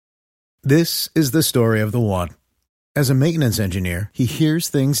This is the story of the one. As a maintenance engineer, he hears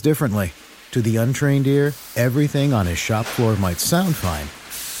things differently. To the untrained ear, everything on his shop floor might sound fine,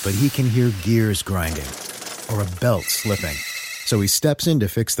 but he can hear gears grinding or a belt slipping. So he steps in to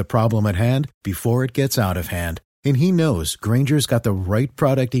fix the problem at hand before it gets out of hand. And he knows Grainger's got the right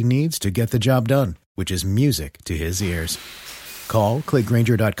product he needs to get the job done, which is music to his ears. Call, click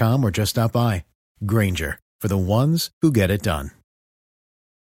Grainger.com, or just stop by. Grainger, for the ones who get it done.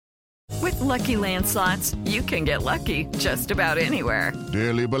 With Lucky Land Slots, you can get lucky just about anywhere.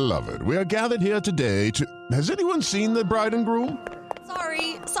 Dearly beloved, we are gathered here today to... Has anyone seen the bride and groom?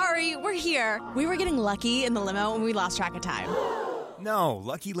 Sorry, we're here. We were getting lucky in the limo and we lost track of time. No,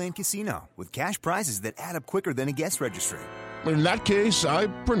 Lucky Land Casino, with cash prizes that add up quicker than a guest registry. In that case, I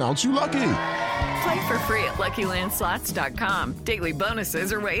pronounce you lucky. Play for free at LuckyLandSlots.com. Daily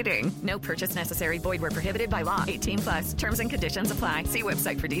bonuses are waiting. No purchase necessary. Void where prohibited by law. 18+. Terms and conditions apply. See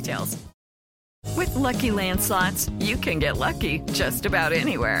website for details. With Lucky Land Slots, you can get lucky just about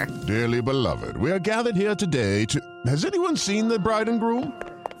anywhere. Dearly beloved, we are gathered here today to... Has anyone seen the bride and groom?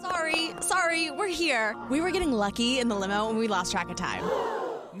 Sorry, we're here. We were getting lucky in the limo and we lost track of time.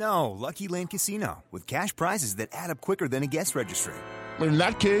 No, Lucky Land Casino, with cash prizes that add up quicker than a guest registry. In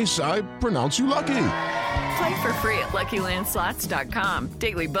that case, I pronounce you lucky. Play for free at LuckyLandSlots.com.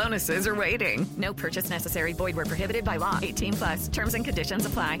 Daily bonuses are waiting. No purchase necessary. Void where prohibited by law. 18+. Terms and conditions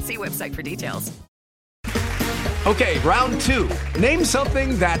apply. See website for details. Okay, round two. Name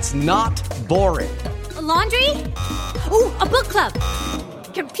something that's not boring. A laundry? Ooh, a book club.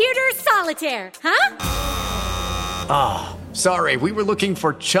 Computer solitaire, huh? Ah, sorry, we were looking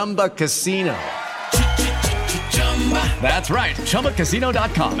for Chumba Casino. That's right,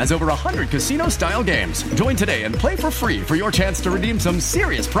 ChumbaCasino.com has over 100 casino-style games. Join today and play for free for your chance to redeem some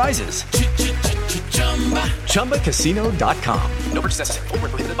serious prizes. ChumbaCasino.com. No purchase necessary. Void where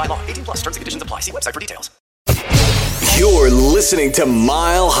prohibited by law. 18+. Terms and conditions apply. See website for details. You're listening to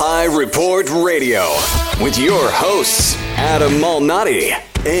Mile High Report Radio with your hosts, Adam Malnati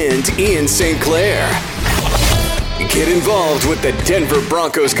and Ian St. Clair. Get involved with the Denver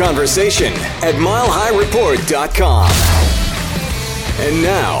Broncos conversation at milehighreport.com. And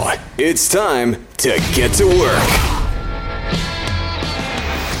now, it's time to get to work.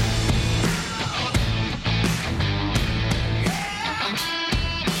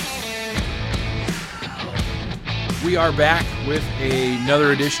 We are back with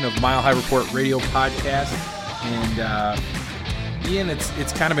another edition of Mile High Report Radio podcast, and Ian,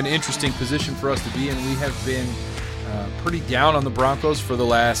 it's kind of an interesting position for us to be in. We have been pretty down on the Broncos for the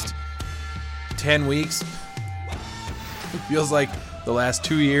last 10 weeks. It feels like the last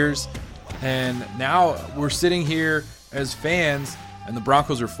 2 years, and now we're sitting here as fans, and the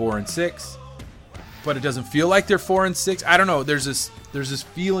Broncos are 4-6, but it doesn't feel like they're 4-6. I don't know. There's this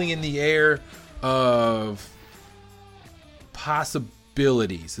feeling in the air of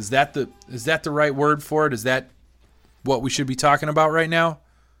possibilities. Is that the right word for it? Is that what we should be talking about right now?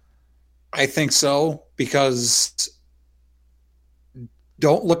 I think so, because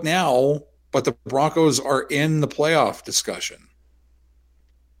don't look now, but the Broncos are in the playoff discussion.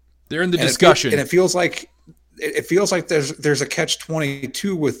 They're in the discussion. It feels like there's a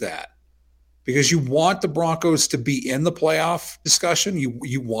catch-22 with that, because you want the Broncos to be in the playoff discussion.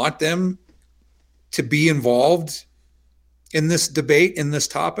 You want them to be involved in this debate, in this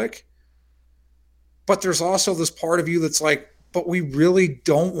topic. But there's also this part of you that's like, but we really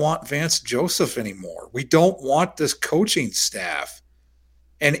don't want Vance Joseph anymore. We don't want this coaching staff.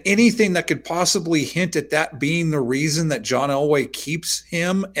 And anything that could possibly hint at that being the reason that John Elway keeps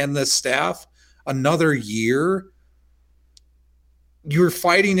him and the staff another year, you're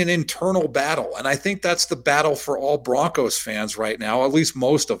fighting an internal battle. And I think that's the battle for all Broncos fans right now, at least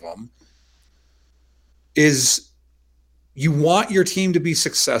most of them, is you want your team to be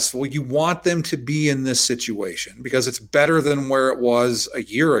successful. You want them to be in this situation because it's better than where it was a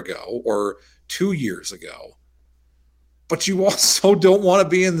year ago or 2 years ago. But you also don't want to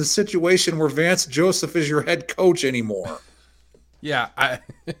be in the situation where Vance Joseph is your head coach anymore. Yeah,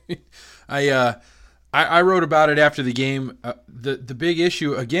 I wrote about it after the game. The big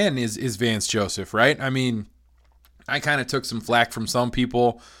issue again is Vance Joseph, right? I mean, I kind of took some flack from some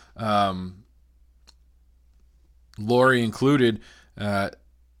people. Lori included, that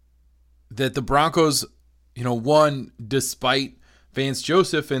the Broncos, won despite Vance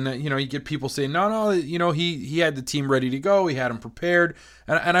Joseph, and you get people saying, no, he had the team ready to go, he had them prepared,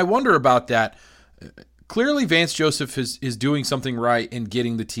 and I wonder about that. Clearly, Vance Joseph is doing something right in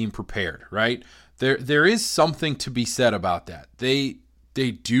getting the team prepared, right? There is something to be said about that. They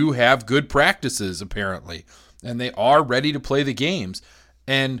do have good practices apparently, and they are ready to play the games,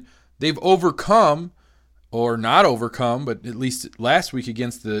 and they've overcome, or not overcome, but at least last week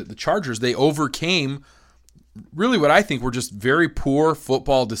against the Chargers, they overcame really what I think were just very poor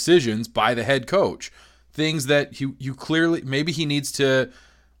football decisions by the head coach. Things that you clearly, maybe he needs to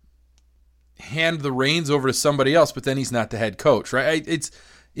hand the reins over to somebody else, but then he's not the head coach, right?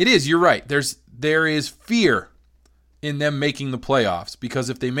 You're right. There is fear in them making the playoffs, because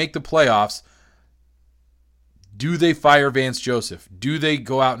if they make the playoffs, do they fire Vance Joseph? Do they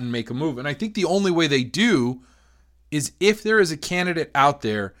go out and make a move? And I think the only way they do is if there is a candidate out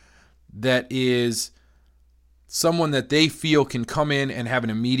there that is someone that they feel can come in and have an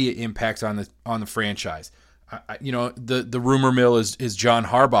immediate impact on the franchise. The rumor mill is John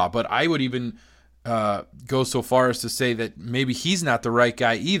Harbaugh, but I would even go so far as to say that maybe he's not the right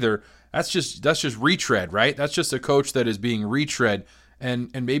guy either. That's just retread, right? That's just a coach that is being retread,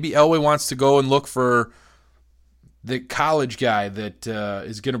 and maybe Elway wants to go and look for the college guy that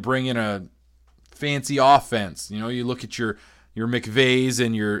is going to bring in a fancy offense. You look at your McVays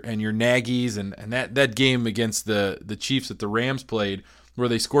and your Nagy's and that game against the Chiefs that the Rams played, where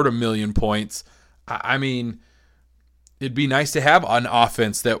they scored 1 million points. I mean, it'd be nice to have an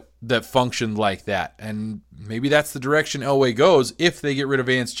offense that functioned like that, and maybe that's the direction Elway goes if they get rid of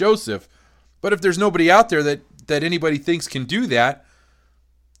Vance Joseph. But if there's nobody out there that anybody thinks can do that,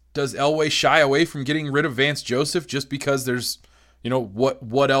 does Elway shy away from getting rid of Vance Joseph just because there's,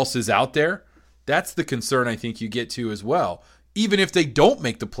 what else is out there? That's the concern I think you get to as well. Even if they don't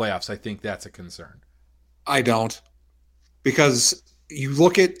make the playoffs, I think that's a concern. I don't, because you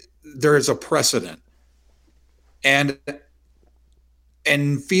look at, there is a precedent, and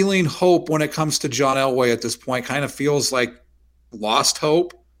feeling hope when it comes to John Elway at this point kind of feels like lost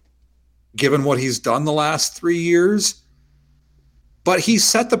hope, given what he's done the last 3 years. But he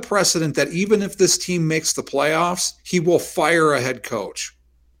set the precedent that even if this team makes the playoffs, he will fire a head coach.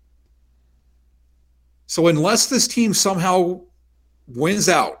 So unless this team somehow wins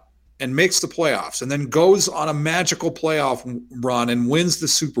out and makes the playoffs and then goes on a magical playoff run and wins the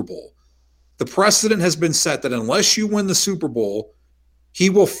Super Bowl, the precedent has been set that unless you win the Super Bowl, he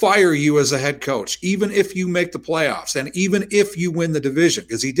will fire you as a head coach, even if you make the playoffs and even if you win the division,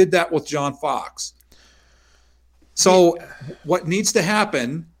 because he did that with John Fox. So what needs to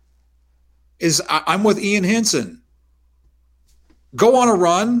happen is, I'm with Ian Hinson. Go on a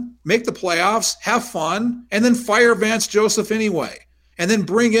run, make the playoffs, have fun, and then fire Vance Joseph anyway. And then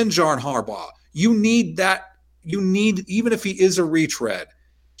bring in John Harbaugh. You need that. Even if he is a retread,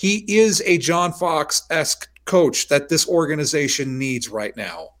 he is a John Fox-esque coach that this organization needs right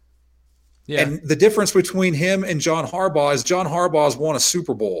now. Yeah. And the difference between him and John Harbaugh is John Harbaugh's won a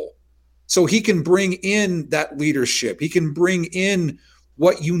Super Bowl. So he can bring in that leadership. He can bring in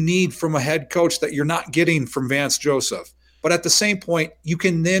what you need from a head coach that you're not getting from Vance Joseph. But at the same point, you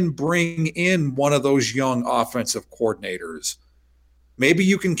can then bring in one of those young offensive coordinators. Maybe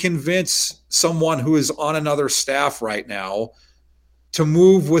you can convince someone who is on another staff right now to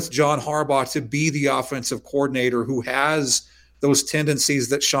move with John Harbaugh to be the offensive coordinator who has those tendencies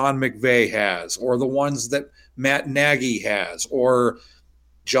that Sean McVay has, or the ones that Matt Nagy has, or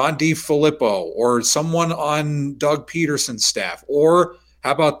John DeFilippo, or someone on Doug Peterson's staff, or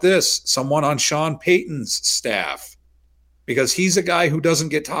how about this, someone on Sean Payton's staff, because he's a guy who doesn't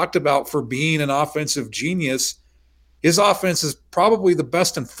get talked about for being an offensive genius. His offense is probably the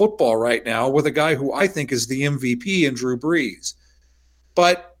best in football right now, with a guy who I think is the MVP in Drew Brees.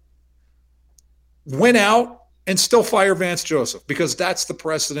 But win out and still fire Vance Joseph, because that's the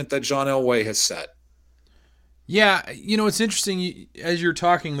precedent that John Elway has set. Yeah, it's interesting. As you're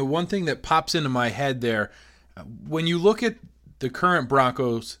talking, the one thing that pops into my head there, when you look at the current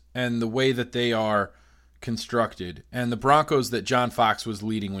Broncos and the way that they are constructed, and the Broncos that John Fox was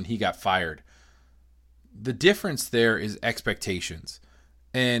leading when he got fired, the difference there is expectations.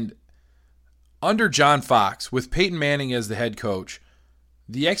 And under John Fox, with Peyton Manning as the head coach,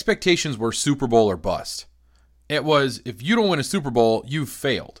 the expectations were Super Bowl or bust. It was, if you don't win a Super Bowl, you've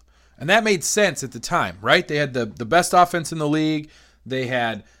failed. And that made sense at the time, right? They had the best offense in the league. They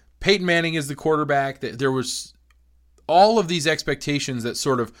had Peyton Manning as the quarterback. There was all of these expectations that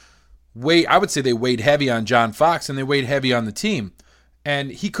sort of I would say they weighed heavy on John Fox, and they weighed heavy on the team.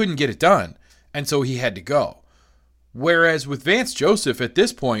 And he couldn't get it done. And so he had to go. Whereas with Vance Joseph at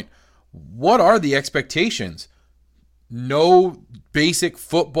this point, what are the expectations? No basic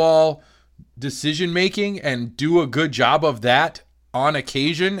football decision-making, and do a good job of that on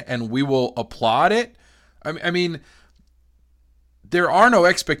occasion, and we will applaud it. I mean, there are no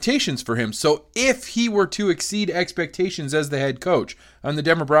expectations for him. So if he were to exceed expectations as the head coach, and the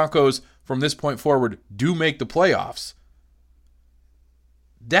Denver Broncos from this point forward do make the playoffs,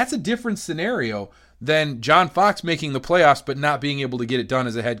 that's a different scenario than John Fox making the playoffs but not being able to get it done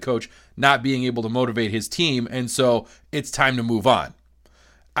as a head coach, not being able to motivate his team, and so it's time to move on.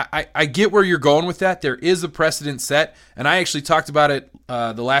 I get where you're going with that. There is a precedent set, and I actually talked about it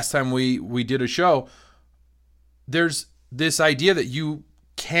the last time we did a show. There's this idea that you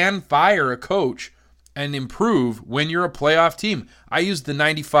can fire a coach and improve when you're a playoff team. I used the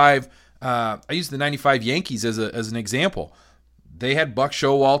 95 Yankees as an example. They had Buck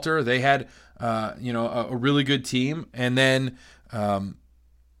Showalter. They had a really good team, and then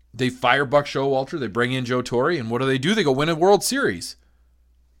they fire Buck Showalter. They bring in Joe Torre, and what do? They go win a World Series.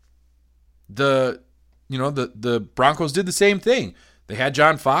 The Broncos did the same thing. They had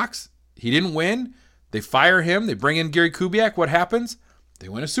John Fox. He didn't win. They fire him. They bring in Gary Kubiak. What happens? They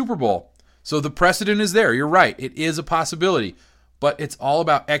win a Super Bowl. So the precedent is there. You're right. It is a possibility. But it's all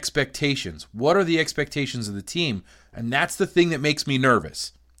about expectations. What are the expectations of the team? And that's the thing that makes me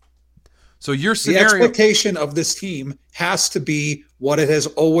nervous. So your scenario... The expectation of this team has to be what it has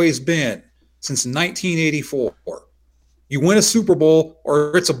always been since 1984. You win a Super Bowl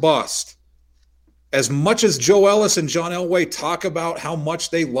or it's a bust. As much as Joe Ellis and John Elway talk about how much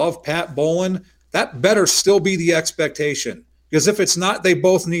they love Pat Bowlen, that better still be the expectation. Because if it's not, they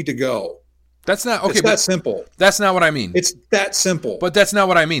both need to go. That's not okay. It's that simple. That's not what I mean. It's that simple. But that's not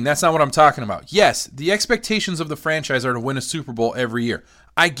what I mean. That's not what I'm talking about. Yes, the expectations of the franchise are to win a Super Bowl every year.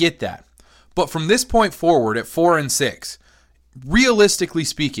 I get that. But from this point forward at 4-6, realistically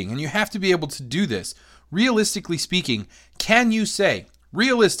speaking, and you have to be able to do this, realistically speaking, can you say,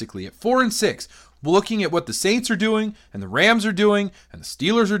 realistically, at 4-6, looking at what the Saints are doing and the Rams are doing and the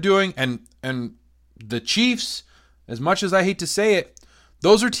Steelers are doing and the Chiefs, as much as I hate to say it,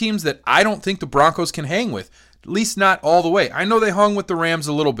 those are teams that I don't think the Broncos can hang with, at least not all the way. I know they hung with the Rams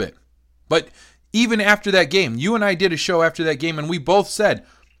a little bit, but even after that game, you and I did a show after that game, and we both said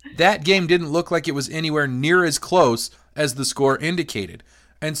that game didn't look like it was anywhere near as close as the score indicated.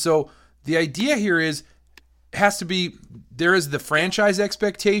 And so the idea here has to be, there is the franchise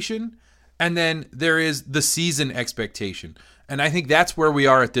expectation, and then there is the season expectation. And I think that's where we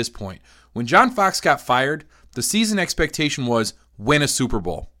are at this point. When John Fox got fired, the season expectation was win a Super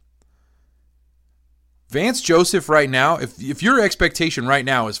Bowl. Vance Joseph right now, if your expectation right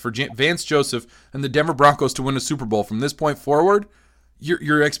now is for Vance Joseph and the Denver Broncos to win a Super Bowl from this point forward,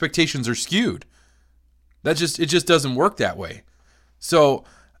 your expectations are skewed. It just doesn't work that way. So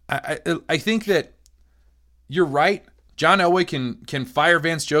I think that you're right. John Elway can fire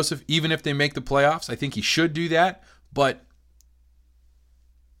Vance Joseph even if they make the playoffs. I think he should do that, but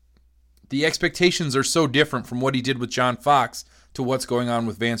the expectations are so different from what he did with John Fox to what's going on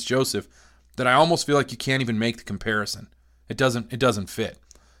with Vance Joseph that I almost feel like you can't even make the comparison. It doesn't fit.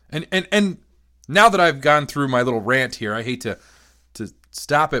 And now that I've gone through my little rant here, I hate to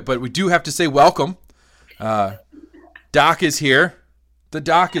stop it, but we do have to say welcome. Doc is here. The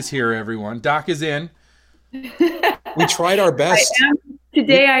Doc is here, everyone. Doc is in. We tried our best.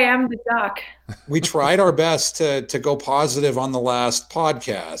 I am the Doc. We tried our best to go positive on the last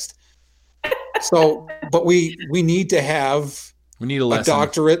podcast. So, but we need to have a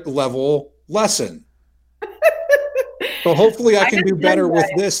doctorate level lesson. So hopefully I can do better with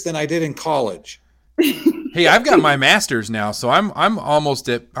this than I did in college. Hey, I've got my master's now, so I'm almost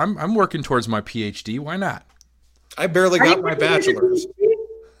at I'm working towards my PhD. Why not? I barely got my bachelor's.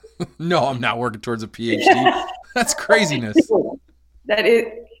 No, I'm not working towards a PhD. That's craziness.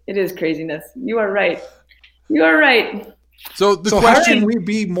 It is craziness. You are right. You are right. So the question, how can we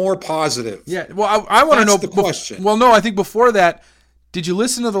be more positive? Yeah, well, I want to know the question. Well, no, I think before that, did you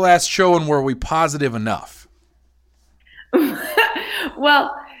listen to the last show and were we positive enough?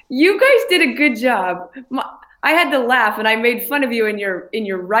 Well, you guys did a good job. I had to laugh, and I made fun of you in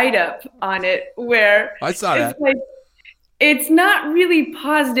your write-up on it, where I saw that. Like, it's not really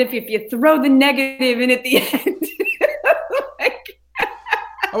positive if you throw the negative in at the end.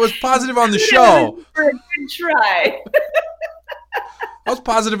 I was positive on the show. For a good try. I was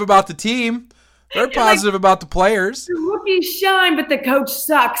positive about the team. They're positive about the players. The rookies shine, but the coach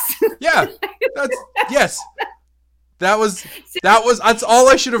sucks. Yeah. That's all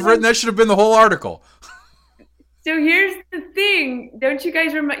I should have written. That should have been the whole article. So here's the thing. Don't you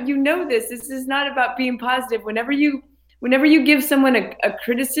guys remember? You know this. This is not about being positive. Whenever you give someone a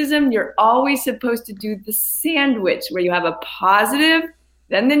criticism, you're always supposed to do the sandwich where you have a positive,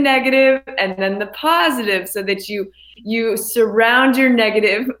 then the negative, and then the positive, so that you surround your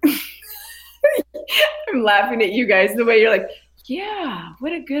negative. I'm laughing at you guys the way you're like, yeah,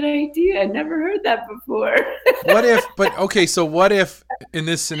 what a good idea. I never heard that before. So what if in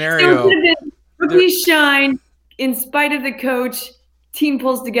this scenario, rookies shine in spite of the coach, team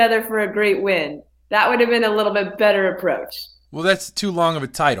pulls together for a great win. That would have been a little bit better approach. Well, that's too long of a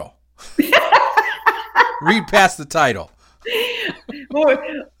title. Read past the title.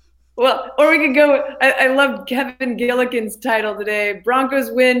 Well, or we could go. I love Kevin Gillikin's title today.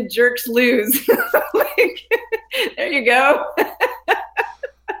 Broncos win, jerks lose. There you go.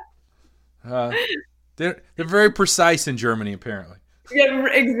 They're very precise in Germany, apparently. Yeah,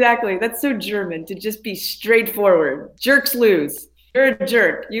 exactly. That's so German to just be straightforward. Jerks lose. You're a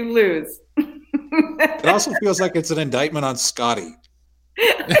jerk. You lose. It also feels like it's an indictment on Scotty.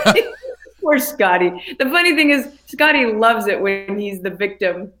 Poor Scotty. The funny thing is, Scotty loves it when he's the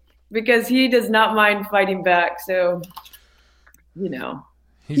victim because he does not mind fighting back. So, he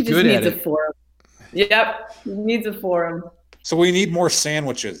just good needs a forum. Yep, he needs a forum. So we need more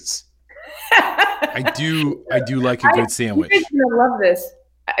sandwiches. I do like a good sandwich. You guys are gonna love this.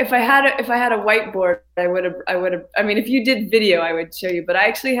 If I had a whiteboard, I would have. I mean, if you did video, I would show you. But I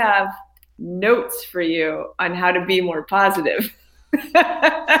actually have notes for you on how to be more positive. All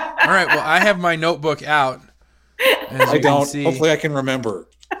right. Well, I have my notebook out. I don't. Hopefully, I can remember.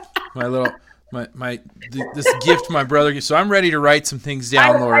 This gift my brother gave. So I'm ready to write some things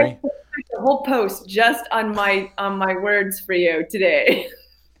down, Lori. I put a whole post just on my words for you today.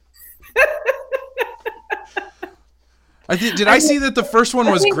 Did I see that the first one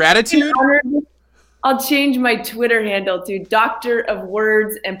was gratitude? I'll change my Twitter handle to Doctor of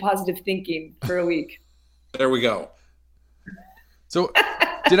Words and Positive Thinking for a week. There we go. So,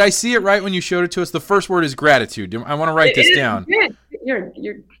 did I see it right when you showed it to us? The first word is gratitude. I want to write this down. Good. You're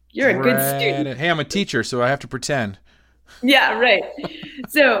a good student. Hey, I'm a teacher, so I have to pretend. Yeah, right.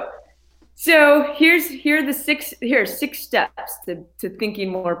 So here are 6 steps to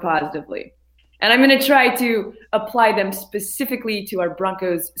thinking more positively. And I'm going to try to apply them specifically to our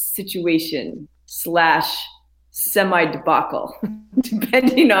Broncos situation / semi-debacle,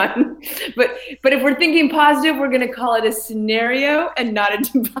 depending on. But if we're thinking positive, we're going to call it a scenario and not a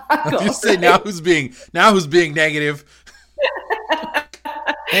debacle. You say now who's being negative?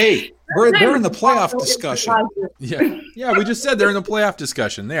 Hey, they're in the playoff discussion. Yeah, we just said they're in the playoff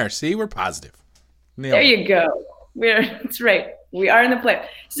discussion. There, see, we're positive. There you go. That's right. We are in the playoff.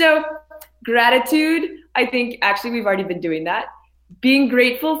 So gratitude, I think actually we've already been doing that. Being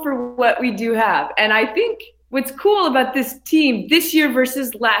grateful for what we do have. And I think what's cool about this team this year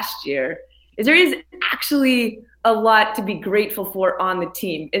versus last year is there is actually a lot to be grateful for on the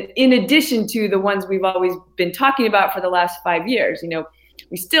team, in addition to the ones we've always been talking about for the last 5 years.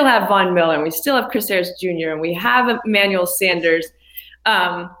 We still have Von Miller, and we still have Chris Harris Jr., and we have Emmanuel Sanders.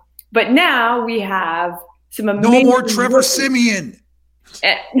 But now we have some amazing... No more Trevor Siemian.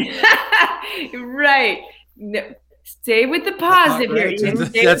 Right. No, stay with the positive here.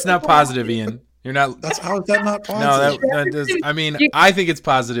 That's not positive, Ian. You're not. How is that not positive? No, that does. I mean, I think it's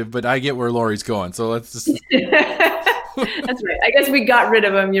positive, but I get where Lori's going. So let's just. That's right. I guess we got rid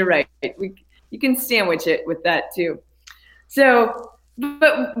of him. You're right. You can sandwich it with that too. So,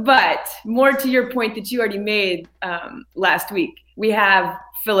 but more to your point that you already made last week, we have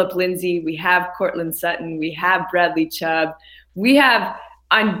Phillip Lindsay, we have Courtland Sutton, we have Bradley Chubb, we have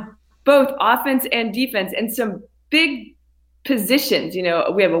on both offense and defense, and some big positions. We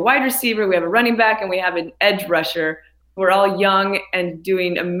have a wide receiver, we have a running back, and we have an edge rusher. We're all young and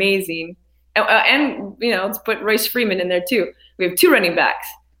doing amazing. And let's put Royce Freeman in there too. We have 2 running backs.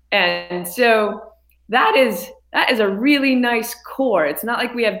 And so that is a really nice core. It's not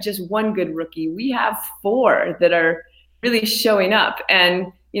like we have just one good rookie. We have 4 that are really showing up,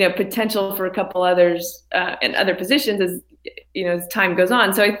 and potential for a couple others in other positions as time goes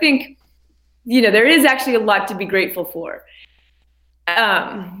on. So I think there is actually a lot to be grateful for.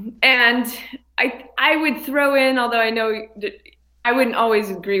 And I would throw in, although I know that I wouldn't always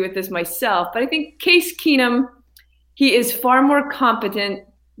agree with this myself, but I think Case Keenum, he is far more competent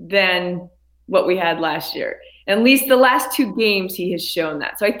than what we had last year. At least the last 2 games, he has shown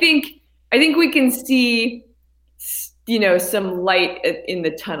that. So I think we can see, some light in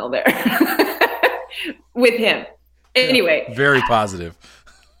the tunnel there with him. Anyway. Very positive.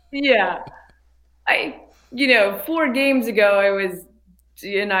 Yeah. 4 games ago, I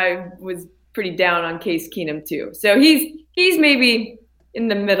was pretty down on Case Keenum too. So he's maybe in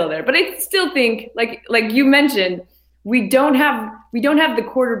the middle there, but I still think, like you mentioned, we don't have the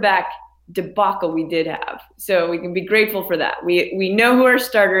quarterback debacle we did have. So we can be grateful for that. We know who our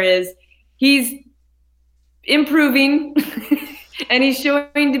starter is. He's improving and he's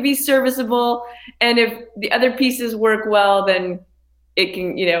showing to be serviceable. And if the other pieces work well, then it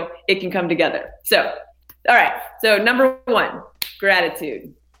can come together. So, all right. So number 1,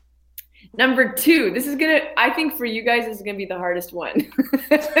 gratitude. Number 2, I think for you guys, this is going to be the hardest one.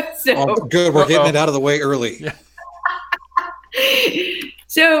 Good. We're getting it out of the way early. Yeah.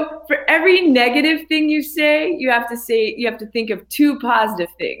 So for every negative thing you say, you have to think of 2 positive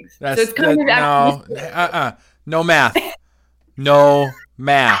things. So it's kind of no math. No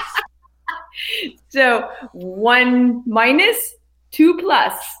math. So 1 minus, 2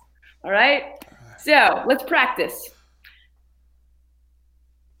 plus. All right. So let's practice.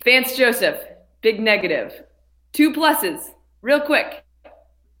 Vance Joseph, big negative. 2 pluses, real quick.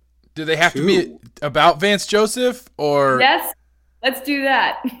 Do they have to be about Vance Joseph or? Yes, let's do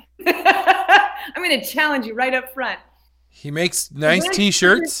that. I'm going to challenge you right up front. He makes nice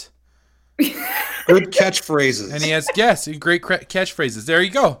T-shirts. Good catchphrases. And he has great catchphrases. There you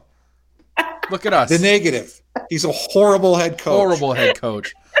go. Look at us. The negative. He's a horrible head coach. Horrible head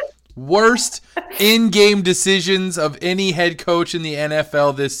coach. Worst in-game decisions of any head coach in the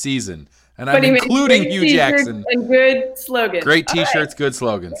NFL this season. And I'm including Hugh Jackson. And good slogans. Great T-shirts, good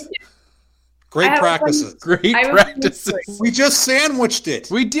slogans. Great practices. Great practices. We just sandwiched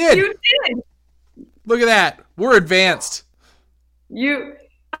it. We did. You did. Look at that. We're advanced.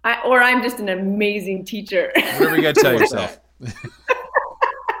 I'm just an amazing teacher. Whatever you got to tell yourself.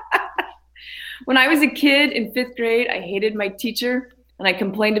 When I was a kid in 5th grade, I hated my teacher. And I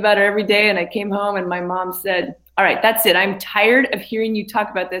complained about her every day, and I came home, and my mom said, all right, that's it. I'm tired of hearing you talk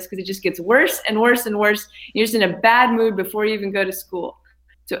about this because it just gets worse and worse and worse. You're just in a bad mood before you even go to school.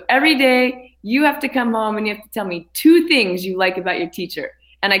 So every day, you have to come home, and you have to tell me 2 things you like about your teacher.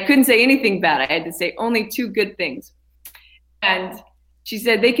 And I couldn't say anything bad. I had to say only 2 good things. And she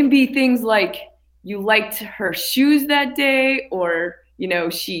said they can be things like you liked her shoes that day, or,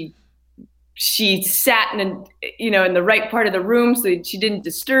 she sat in the right part of the room so she didn't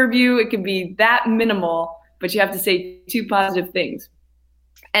disturb you. It can be that minimal, but you have to say 2 positive things.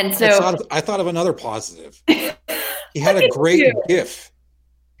 And so I thought of another positive. He had a great GIF.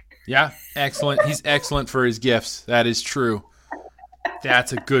 Yeah, excellent. He's excellent for his gifts. That is true.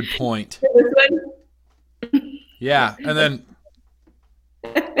 That's a good point. Yeah, and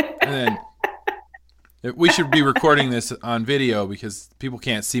then we should be recording this on video because people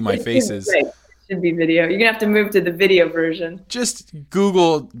can't see my faces. It should be video. You're going to have to move to the video version. Just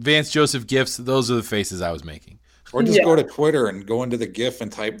Google Vance Joseph GIFs. Those are the faces I was making. Or just go to Twitter and go into the GIF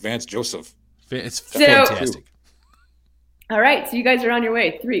and type Vance Joseph. It's fantastic. All right, so you guys are on your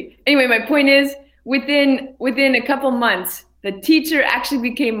way. 3. Anyway, my point is, within a couple months, the teacher actually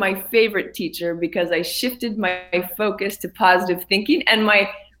became my favorite teacher because I shifted my focus to positive thinking, and my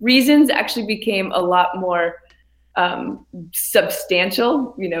reasons actually became a lot more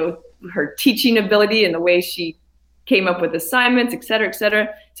substantial, her teaching ability and the way she came up with assignments, et cetera, et cetera.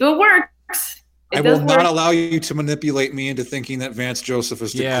 So it works. I will not allow you to manipulate me into thinking that Vance Joseph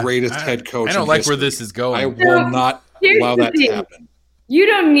is the greatest head coach. I don't like where this is going. I will not allow that to happen.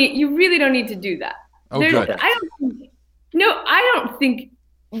 You really don't need to do that. Oh, good. I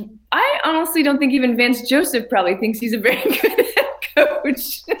honestly don't think even Vance Joseph probably thinks he's a very good head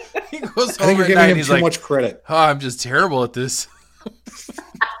coach. He goes I think you're giving him too much credit. Oh, I'm just terrible at this.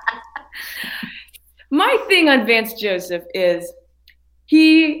 My thing on Vance Joseph is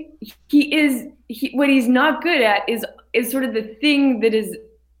what he's not good at is sort of the thing that is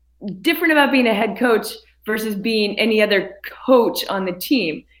different about being a head coach versus being any other coach on the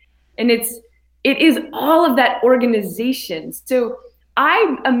team. And it is all of that organization. So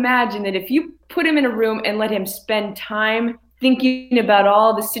I imagine that if you put him in a room and let him spend time thinking about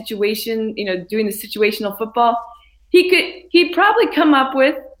all the situation, doing the situational football, he'd probably come up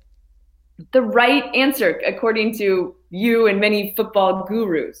with the right answer according to you and many football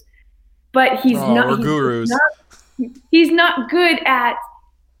gurus. But he's not good at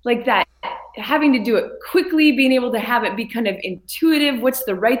like that, having to do it quickly, being able to have it be kind of intuitive. What's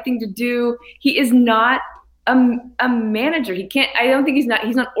the right thing to do? He is not a manager. I don't think he's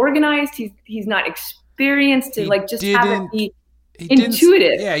not organized. He's not experienced to have it be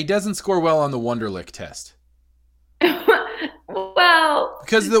intuitive. He doesn't score well on the Wonderlic test. Well,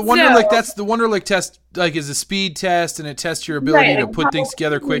 because the Wonderlic test is a speed test and it tests your ability to put things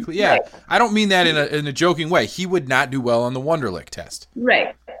together quickly. Yeah. Right. I don't mean that in a joking way. He would not do well on the Wonderlic test.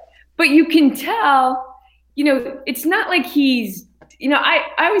 Right. But you can tell, it's not like he's, I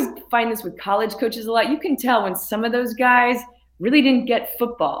always find this with college coaches a lot. You can tell when some of those guys really didn't get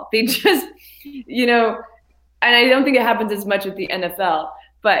football. They just, and I don't think it happens as much with the NFL,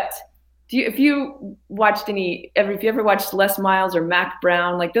 but if you ever watched Les Miles or Mac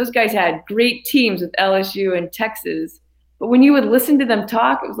Brown, like those guys had great teams with LSU and Texas. But when you would listen to them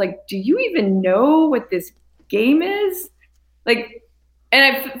talk, it was like, do you even know what this game is? Like, And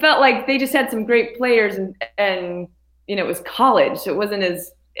I felt like they just had some great players, and it was college, so it wasn't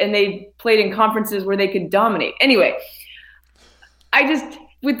and they played in conferences where they could dominate. Anyway,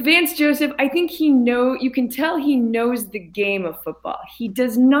 with Vance Joseph, I think you can tell he knows the game of football. He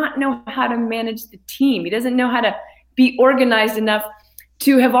does not know how to manage the team. He doesn't know how to be organized enough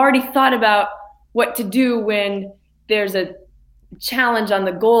to have already thought about what to do when there's a challenge on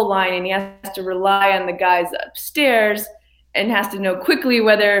the goal line and he has to rely on the guys upstairs and has to know quickly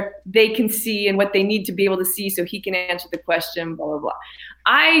whether they can see and what they need to be able to see so he can answer the question, blah, blah, blah.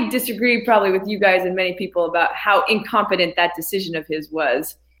 I disagree probably with you guys and many people about how incompetent that decision of his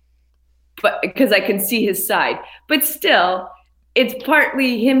was, but because I can see his side. But still, it's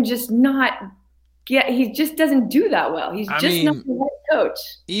partly him just he just doesn't do that well. He's not the head coach.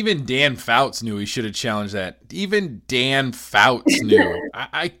 Even Dan Fouts knew he should have challenged that. Even Dan Fouts knew.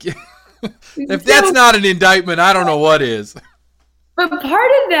 If that's not an indictment, I don't know what is. But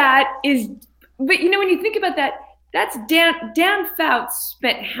part of that is, when you think about that, that's Dan Fouts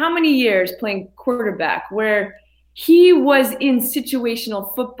spent how many years playing quarterback where he was in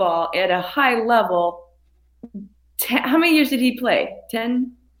situational football at a high level. How many years did he play?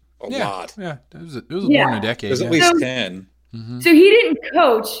 10? A lot. Yeah, it was more than a decade. It was at least 10. Mm-hmm. So he didn't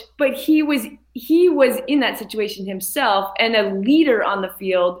coach, but he was in that situation himself and a leader on the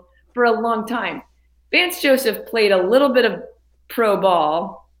field for a long time. Vance Joseph played a little bit of pro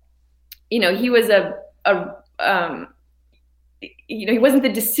ball. He was he wasn't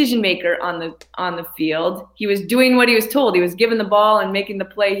the decision maker on the field. He was doing what he was told. He was given the ball and making the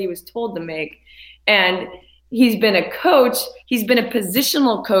play he was told to make. And he's been a coach. He's been a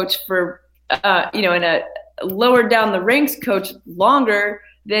positional coach for, and a lower down the ranks coach longer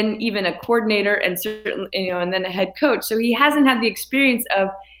than even a coordinator and certainly, and then a head coach. So he hasn't had the experience of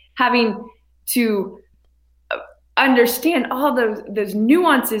having to understand all those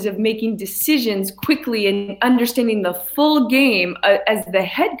nuances of making decisions quickly and understanding the full game as the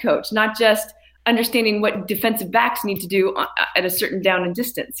head coach, not just understanding what defensive backs need to do at a certain down and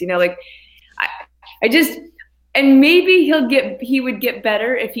distance. And maybe he would get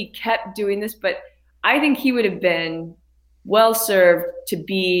better if he kept doing this, but I think he would have been well served to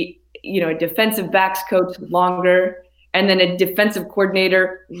be, a defensive backs coach longer and then a defensive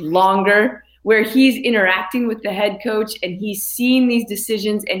coordinator longer, where he's interacting with the head coach and he's seeing these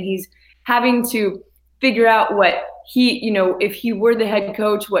decisions and he's having to figure out what if he were the head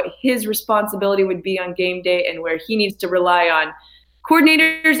coach, what his responsibility would be on game day and where he needs to rely on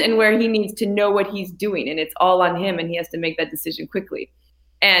coordinators and where he needs to know what he's doing. And it's all on him and he has to make that decision quickly.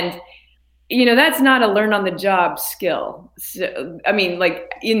 And, that's not a learn on the job skill. So,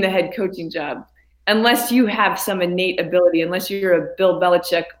 in the head coaching job, unless you have some innate ability, unless you're a Bill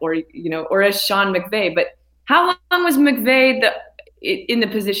Belichick or a Sean McVay. But how long was McVay in the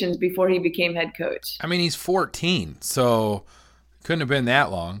positions before he became head coach? He's 14, so couldn't have been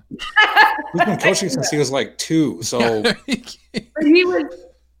that long. He's been coaching since he was like 2. So he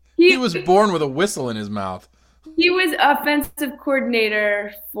was born with a whistle in his mouth. He was offensive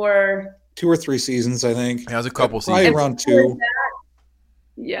coordinator for 2 or 3 seasons, I think. That was a couple probably seasons. Around 2.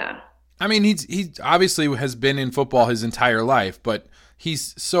 Yeah. He obviously has been in football his entire life, but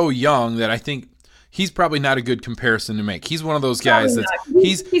he's so young that I think he's probably not a good comparison to make. He's one of those guys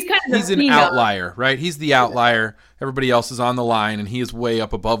he's an outlier, right? He's the outlier. Everybody else is on the line, and he is way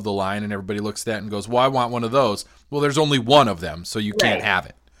up above the line, and everybody looks at that and goes, well, I want one of those. Well, there's only one of them, so you can't have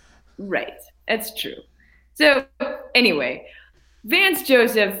it. Right. That's true. So anyway, Vance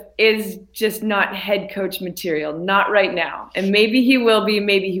Joseph is just not head coach material, not right now. And maybe he will be,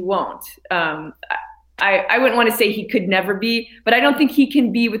 maybe he won't. I wouldn't want to say he could never be, but I don't think he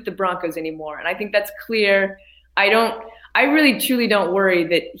can be with the Broncos anymore. And I think that's clear. I really truly don't worry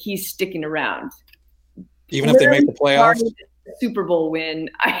that he's sticking around. Even if they make the playoffs? Super Bowl win,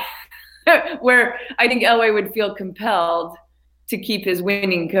 where I think Elway would feel compelled to keep his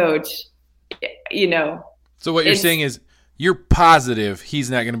winning coach, So what you're saying is you're positive he's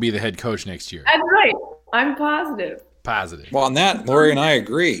not going to be the head coach next year. That's right. I'm positive. Positive. Well, on that, Lori and I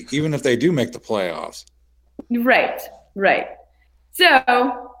agree, even if they do make the playoffs. Right.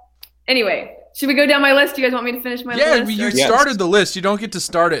 So, anyway, should we go down my list? Do you guys want me to finish my list? Yeah, you started the list. You don't get to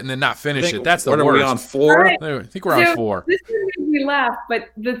start it and then not finish it. That's the worst. What are we on, 4? Right. I think we're on 4. This made me laugh, but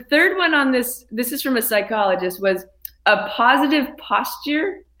the third one on this is from a psychologist, was a positive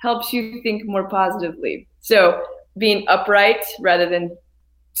posture helps you think more positively. So being upright rather than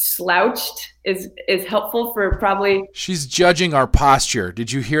slouched is helpful for probably. She's judging our posture.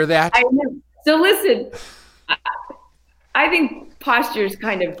 Did you hear that? I know. So listen, I think posture is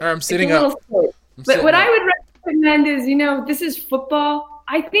kind of. I'm sitting up. But what I would recommend is, this is football.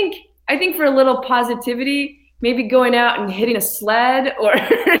 I think for a little positivity, maybe going out and hitting a sled or,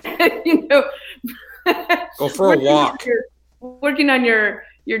 go for a walk. Working on your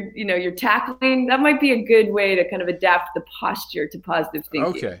tackling. That might be a good way to kind of adapt the posture to positive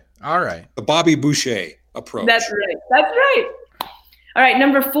thinking. Okay. All right. The Bobby Boucher approach. That's right. All right.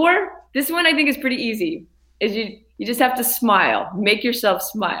 Number 4. This one I think is pretty easy. Is you just have to smile. Make yourself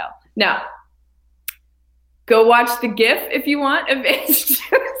smile. Now, go watch the GIF if you want of Vance Joseph.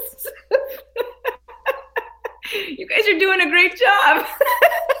 You guys are doing a great job.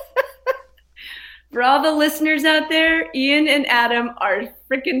 For all the listeners out there, Ian and Adam are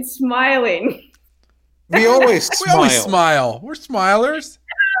freaking smiling. We always smile. We always smile. We're smilers.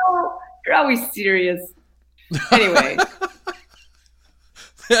 Oh, you're always serious. Anyway.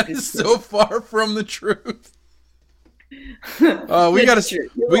 That is so far from the truth. We got to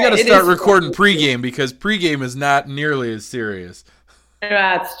start recording pregame because pregame is not nearly as serious.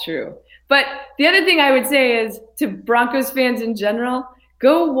 That's true. But the other thing I would say is to Broncos fans in general,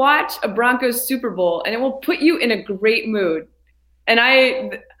 go watch a Broncos Super Bowl and it will put you in a great mood. And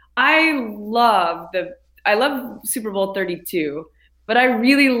I love Super Bowl 32, but I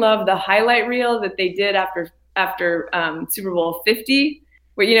really love the highlight reel that they did after Super Bowl 50.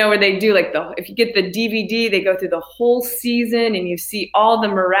 Where they do if you get the DVD, they go through the whole season and you see all the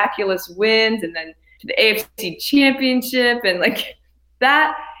miraculous wins and then to the AFC Championship and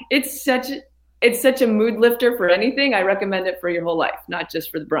that. It's such a mood lifter for anything. I recommend it for your whole life, not just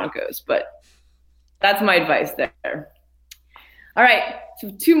for the Broncos, but that's my advice there. All right.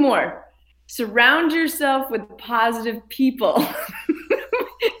 So 2 more. Surround yourself with positive people.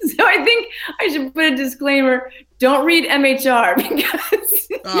 So I think I should put a disclaimer. Don't read MHR because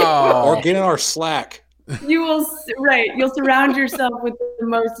or get in our Slack. You'll surround yourself with the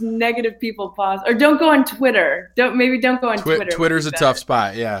most negative people possible. Or don't go on Twitter. Don't go on Twitter. Twitter's a tough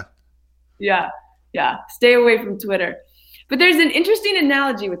spot. Yeah. Yeah. Stay away from Twitter. But there's an interesting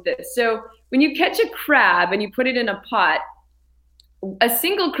analogy with this. So when you catch a crab and you put it in a pot, a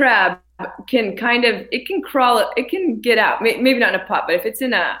single crab can crawl, it can get out. Maybe not in a pot, but if it's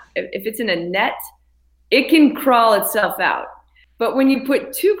in a net, it can crawl itself out. But when you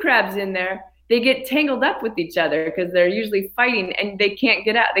put 2 crabs in there, they get tangled up with each other because they're usually fighting and they can't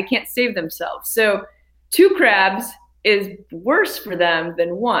get out. They can't save themselves. So 2 crabs is worse for them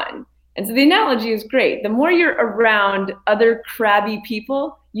than 1. And so the analogy is great. The more you're around other crabby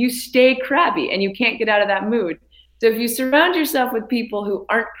people, you stay crabby and you can't get out of that mood. So if you surround yourself with people who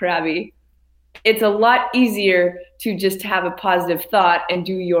aren't crabby, it's a lot easier to just have a positive thought and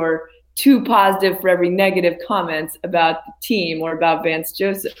do your 2 positive for every negative comments about the team or about Vance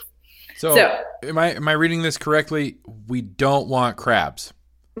Joseph. So am I reading this correctly? We don't want crabs.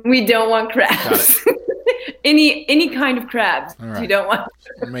 We don't want crabs. any kind of crabs. Right. You don't want.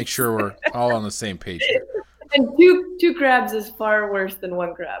 Make sure we're all on the same page. And two crabs is far worse than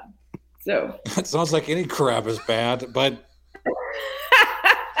 1 crab. So it sounds like any crab is bad, but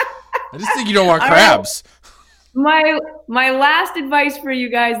I just think you don't want crabs. Right. My last advice for you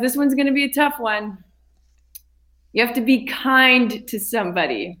guys. This one's going to be a tough one. You have to be kind to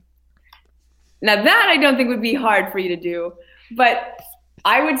somebody. Now that I don't think would be hard for you to do, but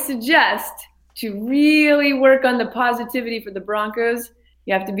I would suggest to really work on the positivity for the Broncos.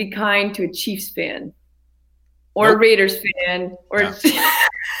 You have to be kind to a Chiefs fan or a Raiders fan or. Yeah.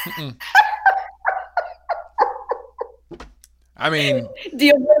 I mean,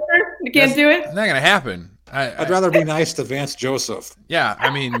 deal breaker. You can't do it. Not gonna happen. I'd rather be nice to Vance Joseph. Yeah, I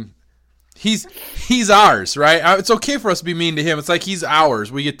mean, he's ours, right? It's okay for us to be mean to him. It's like he's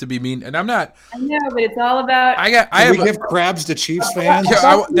ours. We get to be mean, and I'm not. I know, but it's all about. We give crabs to Chiefs fans.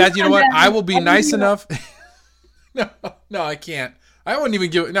 Yeah, you know what? I will be nice enough. No, I can't. I wouldn't even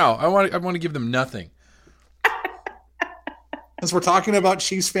give. No, I want to give them nothing. Since we're talking about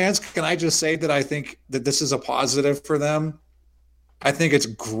Chiefs fans, can I just say that I think that this is a positive for them? I think it's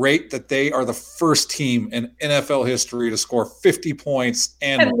great that they are the first team in NFL history to score 50 points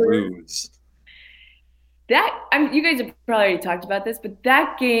and lose. You guys have probably already talked about this, but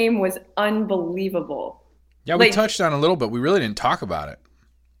that game was unbelievable. Yeah, we touched on it a little, but we really didn't talk about it.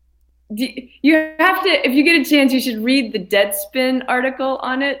 You have to, if you get a chance, you should read the Deadspin article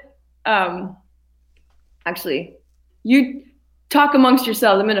on it. Actually, you talk amongst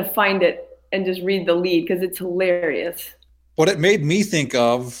yourselves. I'm going to find it and just read the lead because it's hilarious. What it made me think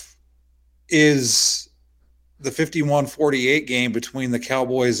of is the 51-48 game between the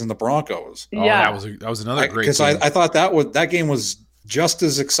Cowboys and the Broncos. Yeah, that was another great game. Because I thought that game was just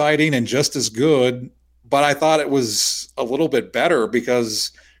as exciting and just as good, but I thought it was a little bit better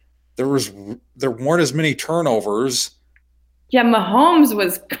because there weren't as many turnovers. Yeah, Mahomes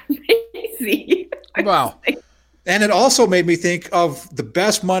was crazy. Wow. And it also made me think of the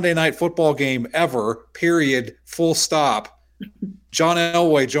best Monday Night Football game ever, period, full stop. John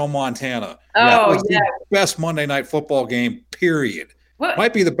Elway, Joe Montana. Oh, yeah. The best Monday Night Football game, period. What?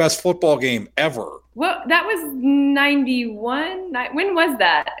 Might be the best football game ever. Well, that was 91. When was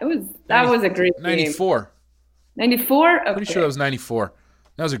that? That was a great 94. game. 94? Okay. Pretty sure that was 94.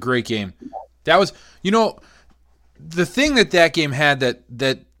 That was a great game. That was, the thing that game had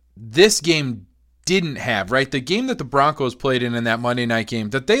that this game didn't have, right? The game that the Broncos played in that Monday night game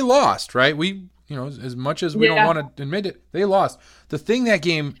that they lost, right? We, as much as we don't want to admit it, they lost. The thing that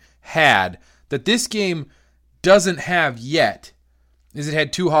game had that this game doesn't have yet is it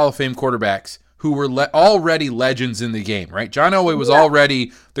had 2 Hall of Fame quarterbacks who were already legends in the game, right? John Elway was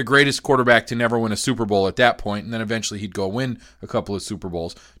already the greatest quarterback to never win a Super Bowl at that point, and then eventually he'd go win a couple of Super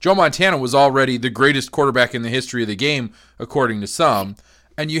Bowls. Joe Montana was already the greatest quarterback in the history of the game, according to some.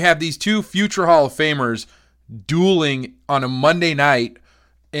 And you have these 2 future Hall of Famers dueling on a Monday night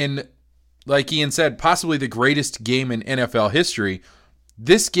in, like Ian said, possibly the greatest game in NFL history.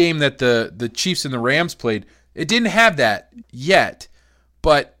 This game that the Chiefs and the Rams played, it didn't have that yet,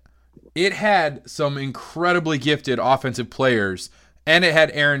 but it had some incredibly gifted offensive players, and it had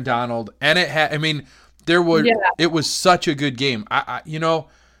Aaron Donald, and it had, it was such a good game. It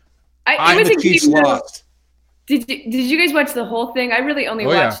was a Chiefs game lost. Did you guys watch the whole thing? I really only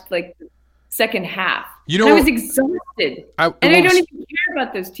watched like the second half. I was exhausted. I don't even care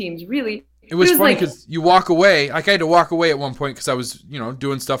about those teams, really. It was funny because you walk away. Like I had to walk away at one point because I was,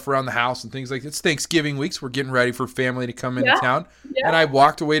 doing stuff around the house and things like that. It's Thanksgiving week, so we're getting ready for family to come into town. Yeah. And I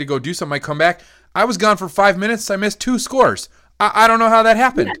walked away to go do something. I come back. I was gone for 5 minutes. I missed 2 scores. I don't know how that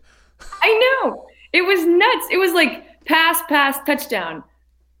happened. I know. It was nuts. It was like pass, touchdown,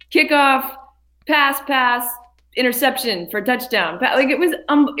 kickoff, pass, interception for a touchdown. Like it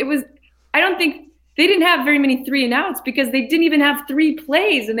was. I don't think. They didn't have very many 3 and outs because they didn't even have 3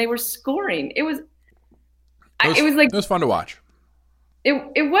 plays and they were scoring. It was fun to watch.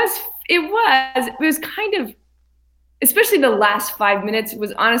 It was kind of, especially the last 5 minutes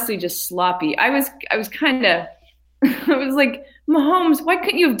was honestly just sloppy. I was kind of, I was like, Mahomes, why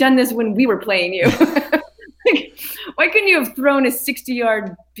couldn't you have done this when we were playing you? Why couldn't you have thrown a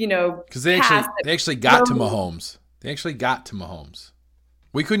 60-yard, because they actually got to Mahomes. They actually got to Mahomes.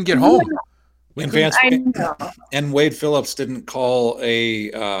 We couldn't get home. And Wade Phillips didn't call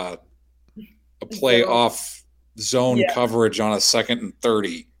a play off zone coverage on a 2nd and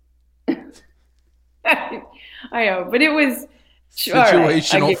 30. I know, but it was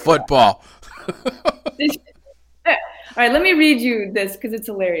situational football. All right, let me read you this because it's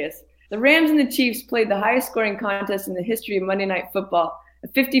hilarious. The Rams and the Chiefs played the highest scoring contest in the history of Monday Night Football, a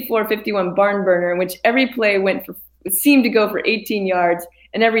 54-51 barn burner in which every play seemed to go for 18 yards,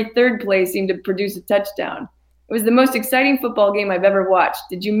 and every third play seemed to produce a touchdown. It was the most exciting football game I've ever watched.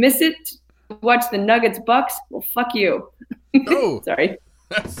 Did you miss it? Watch the Nuggets Bucks? Well, fuck you. Oh, sorry.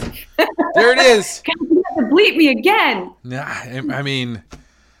 There it is. You have to bleep me again. Nah, I mean,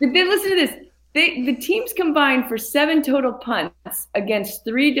 listen to this. The teams combined for 7 total punts against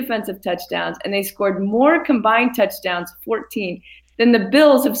 3 defensive touchdowns, and they scored more combined touchdowns, 14, than the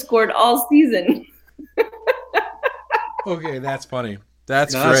Bills have scored all season. Okay, that's funny.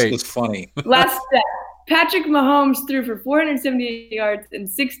 That's great. That was funny. Last step. Patrick Mahomes threw for 478 yards and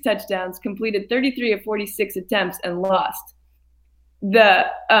 6 touchdowns, completed 33 of 46 attempts, and lost.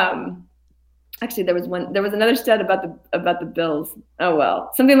 Actually, there was another stat about the Bills. Oh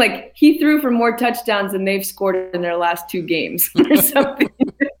well, something like he threw for more touchdowns than they've scored in their last 2 games, or something.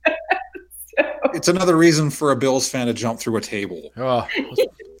 It's another reason for a Bills fan to jump through a table. Oh,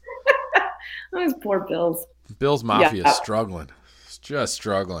 those poor Bills. Bills Mafia is struggling. It's just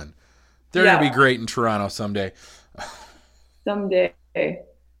struggling. They're going to be great in Toronto someday. Someday.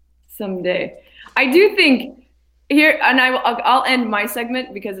 I do think here, and I'll end my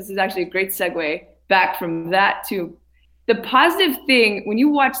segment because this is actually a great segue back from that to the positive thing when you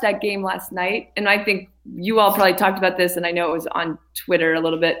watch that game last night, and I think you all probably talked about this, and I know it was on Twitter a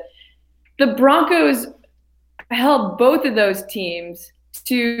little bit. The Broncos held both of those teams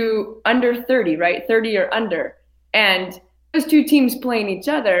to under 30, right? 30 or under. And those 2 teams playing each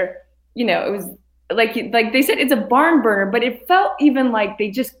other, it was like they said, it's a barn burner, but it felt even like they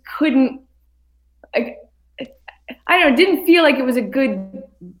just couldn't, I don't know, it didn't feel like it was a good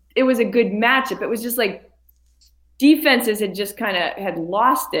matchup. It was just like defenses had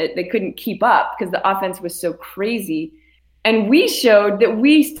lost it. They couldn't keep up because the offense was so crazy. And we showed that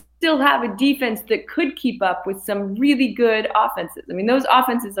we still have a defense that could keep up with some really good offenses. I mean, those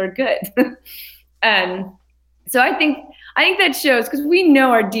offenses are good. And so I think that shows, because we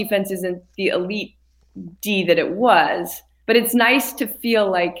know our defense isn't the elite D that it was, but it's nice to feel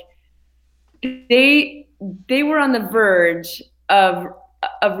like they were on the verge of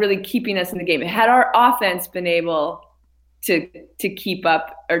really keeping us in the game. Had our offense been able to keep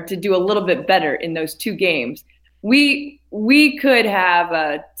up or to do a little bit better in those 2 games, we could have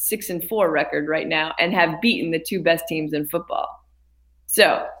a 6-4 record right now and have beaten the 2 best teams in football.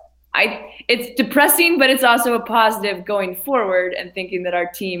 So it's depressing, but it's also a positive going forward and thinking that our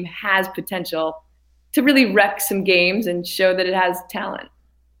team has potential to really wreck some games and show that it has talent.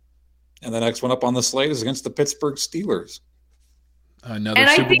 And the next one up on the slate is against the Pittsburgh Steelers. Another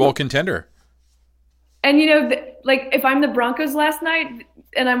Super Bowl contender. And, like if I'm the Broncos last night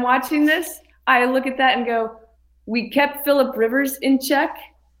and I'm watching this, I look at that and go, we kept Phillip Rivers in check,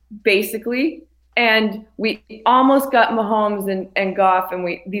 basically, and we almost got Mahomes and Goff, and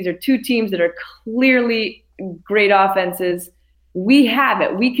these are 2 teams that are clearly great offenses. We have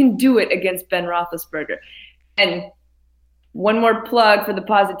it. We can do it against Ben Roethlisberger. And one more plug for the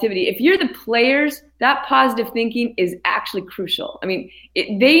positivity. If you're the players, that positive thinking is actually crucial. I mean,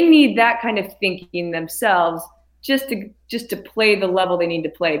 they need that kind of thinking themselves just to play the level they need to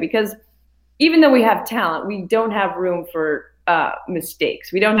play, because even though we have talent, we don't have room for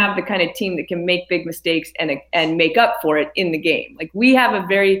mistakes. We don't have the kind of team that can make big mistakes and make up for it in the game. Like, we have a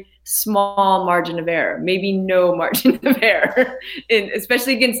very small margin of error, maybe no margin of error,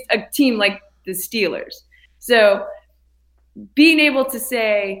 especially against a team like the Steelers. So being able to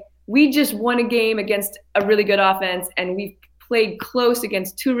say, we just won a game against a really good offense, and we played close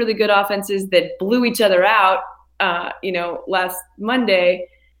against 2 really good offenses that blew each other out, last Monday.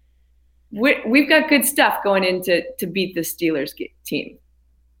 We've got good stuff going in to beat the Steelers team.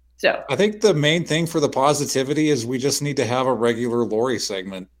 So I think the main thing for the positivity is we just need to have a regular Lori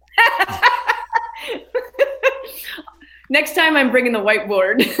segment. Next time I'm bringing the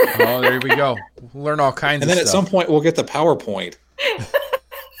whiteboard. Oh, there we go. We'll learn all kinds of stuff. And then at some point we'll get the PowerPoint.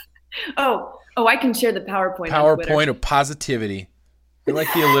 Oh, I can share the PowerPoint. PowerPoint of positivity. I like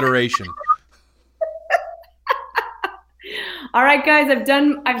the alliteration. All right, guys, I've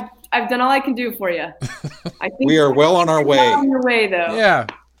done all I can do for you. I think we are well on our way. On your way, though. Yeah,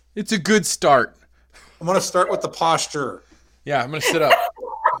 it's a good start. I'm going to start with the posture. Yeah, I'm going to sit up.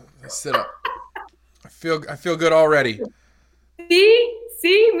 Sit up. I feel good already.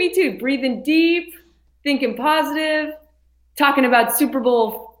 See, me too. Breathing deep, thinking positive, talking about Super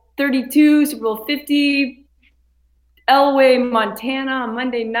Bowl 32, Super Bowl 50, Elway, Montana on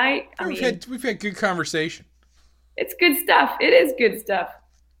Monday night. We've had good conversation. It's good stuff. It is good stuff.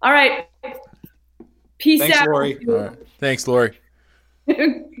 All right. Peace out. Lori. All right. Thanks, Lori.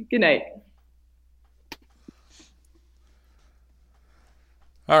 Good night.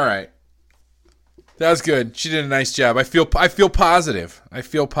 All right. That was good. She did a nice job. I feel positive. I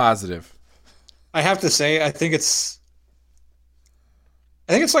have to say, I think it's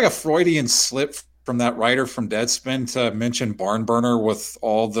like a Freudian slip from that writer from Deadspin to mention barn burner with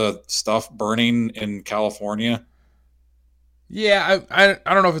all the stuff burning in California. Yeah, I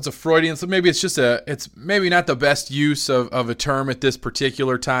don't know if it's a Freudian slip. Maybe it's just it's maybe not the best use of a term at this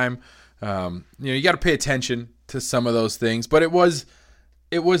particular time. You got to pay attention to some of those things, but it was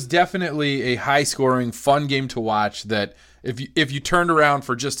definitely a high-scoring, fun game to watch that if you turned around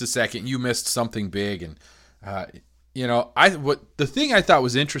for just a second, you missed something big. And the thing I thought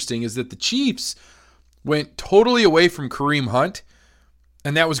was interesting is that the Chiefs went totally away from Kareem Hunt,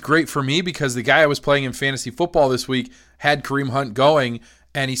 and that was great for me because the guy I was playing in fantasy football this week had Kareem Hunt going,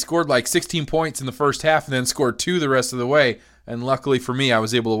 and he scored like 16 points in the first half and then scored 2 the rest of the way. And luckily for me, I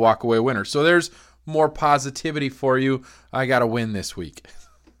was able to walk away winner. So there's more positivity for you. I got to win this week.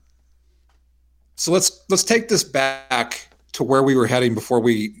 So let's take this back to where we were heading before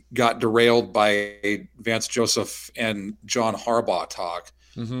we got derailed by Vance Joseph and John Harbaugh talk.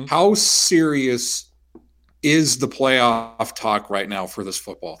 Mm-hmm. How serious is the playoff talk right now for this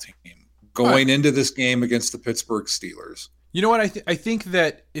football team going into this game against the Pittsburgh Steelers? You know what? I think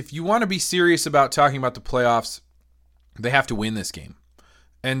that if you want to be serious about talking about the playoffs, they have to win this game.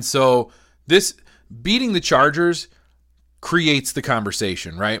 And so this beating the Chargers creates the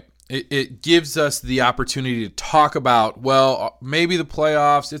conversation, right? It gives us the opportunity to talk about, well, maybe the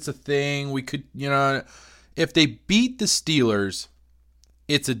playoffs, it's a thing. We could, if they beat the Steelers,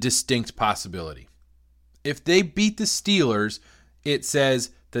 it's a distinct possibility. If they beat the Steelers, it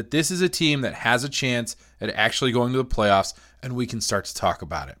says that this is a team that has a chance at actually going to the playoffs, and we can start to talk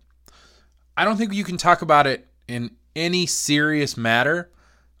about it. I don't think you can talk about it in any serious matter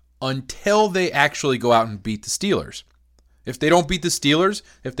until they actually go out and beat the Steelers. If they don't beat the Steelers,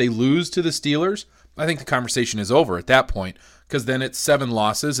 if they lose to the Steelers, I think the conversation is over at that point, because then it's 7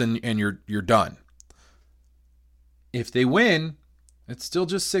 losses and you're done. If they win, it's still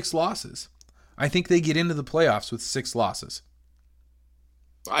just 6 losses. I think they get into the playoffs with 6 losses.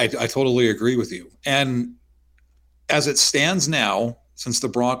 I totally agree with you. And as it stands now, since the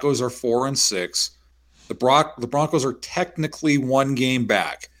Broncos are 4-6, the Broncos are technically 1 game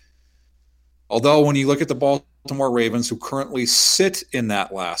back. Although when you look at the Baltimore Ravens, who currently sit in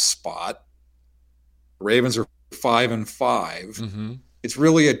that last spot, the Ravens are 5-5. Mm-hmm. It's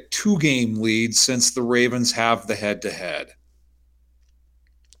really a 2-game lead since the Ravens have the head-to-head.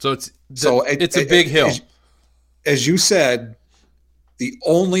 So it's a big hill. As you said, the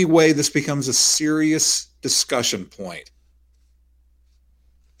only way this becomes a serious discussion point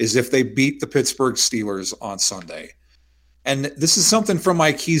is if they beat the Pittsburgh Steelers on Sunday. And this is something from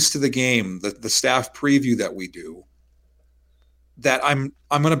my Keys to the Game, the staff preview that we do, that I'm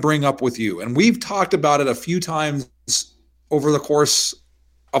going to bring up with you. And we've talked about it a few times over the course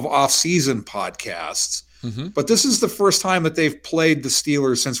of off-season podcasts. Mm-hmm. But this is the first time that they've played the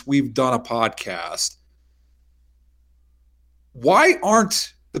Steelers since we've done a podcast. Why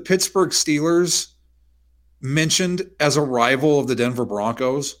aren't the Pittsburgh Steelers mentioned as a rival of the Denver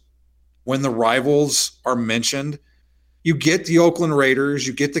Broncos? When the rivals are mentioned, you get the Oakland Raiders,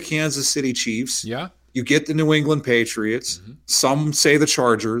 you get the Kansas City Chiefs, you get the New England Patriots, mm-hmm. Some say the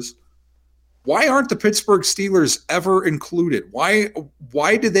Chargers. Why aren't the Pittsburgh Steelers ever included? Why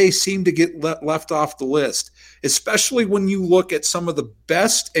do they seem to get left off the list? Especially when you look at some of the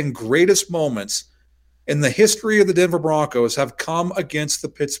best and greatest moments in the history of the Denver Broncos have come against the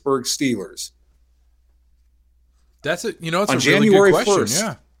Pittsburgh Steelers. It's a really good question. 1st,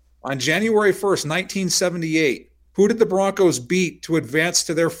 yeah. On January 1st, 1978, who did the Broncos beat to advance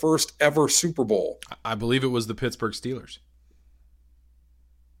to their first ever Super Bowl? I believe it was the Pittsburgh Steelers.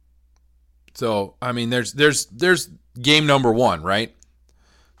 So, I mean, there's game number 1, right?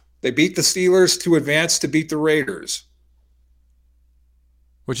 They beat the Steelers to advance to beat the Raiders.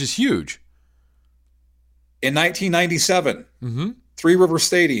 Which is huge. In 1997, mm-hmm. Three River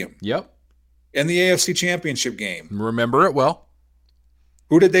Stadium. Yep. In the AFC Championship game. Remember it well.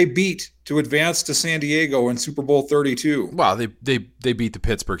 Who did they beat to advance to San Diego in Super Bowl 32? Wow, they beat the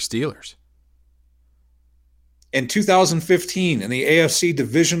Pittsburgh Steelers. In 2015, in the AFC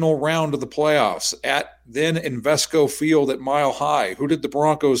divisional round of the playoffs at then Invesco Field at Mile High, who did the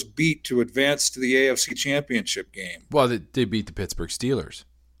Broncos beat to advance to the AFC Championship game? Well, they beat the Pittsburgh Steelers.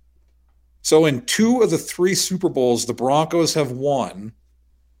 So in 2 of the 3 Super Bowls the Broncos have won,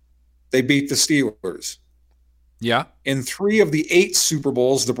 they beat the Steelers. Yeah. In 3 of the 8 Super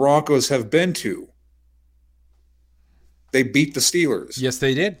Bowls the Broncos have been to, they beat the Steelers. Yes,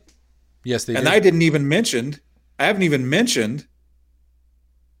 they did. And I haven't even mentioned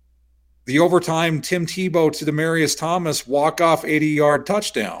the overtime Tim Tebow to Demaryius Thomas walk-off 80-yard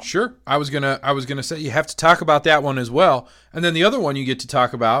touchdown. Sure. I was gonna say you have to talk about that one as well. And then the other one you get to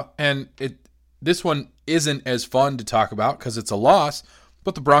talk about, and this one isn't as fun to talk about because it's a loss,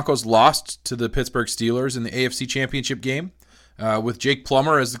 but the Broncos lost to the Pittsburgh Steelers in the AFC Championship game with Jake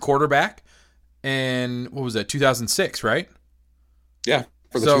Plummer as the quarterback. And what was that, 2006, right? Yeah.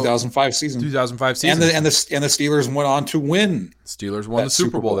 For the 2005 season. 2005 season. And the Steelers went on to win. Steelers won the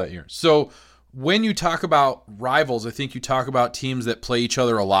Super Bowl that year. So when you talk about rivals, I think you talk about teams that play each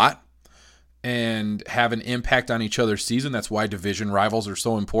other a lot and have an impact on each other's season. That's why division rivals are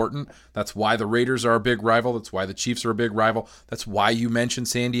so important. That's why the Raiders are a big rival. That's why the Chiefs are a big rival. That's why you mentioned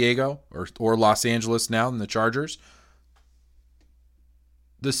San Diego or Los Angeles now and the Chargers.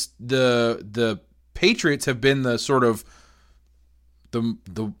 The Patriots have been the sort of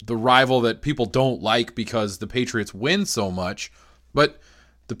the rival that people don't like because the Patriots win so much, but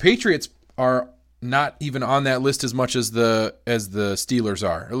the Patriots are not even on that list as much as the Steelers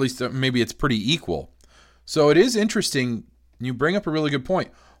are. At least maybe it's pretty equal. So it is interesting. You bring up a really good point.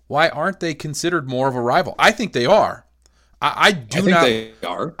 Why aren't they considered more of a rival? I think they are. I think they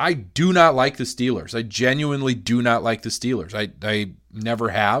are. I do not like the Steelers. I genuinely do not like the Steelers. I never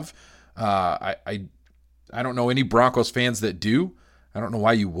have. I don't know any Broncos fans that do. I don't know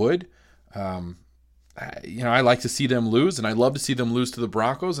why you would. I like to see them lose, and I love to see them lose to the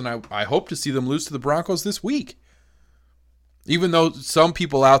Broncos, and I hope to see them lose to the Broncos this week. Even though some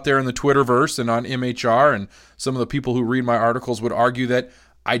people out there in the Twitterverse and on MHR and some of the people who read my articles would argue that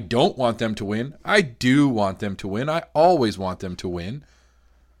I don't want them to win. I do want them to win. I always want them to win.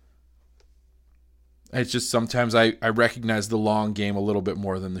 It's just sometimes I recognize the long game a little bit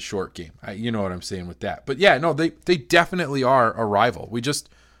more than the short game. You know what I'm saying with that. But yeah, no, they definitely are a rival.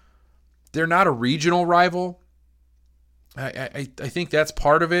 they're not a regional rival. I think that's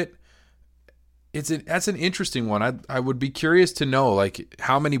part of it. That's an interesting one. I would be curious to know, like,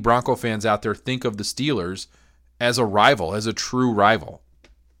 how many Bronco fans out there think of the Steelers as a rival, as a true rival.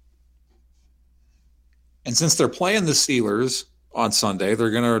 And since they're playing the Steelers on Sunday,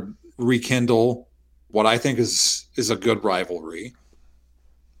 they're going to rekindle what I think is a good rivalry.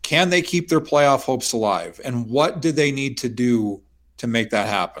 Can they keep their playoff hopes alive? And what do they need to do to make that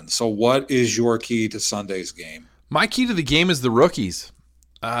happen? So what is your key to Sunday's game? My key to the game is the rookies.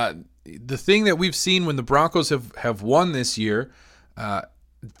 The thing that we've seen when the Broncos have won this year,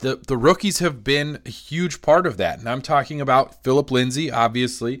 the rookies have been a huge part of that. And I'm talking about Phillip Lindsay,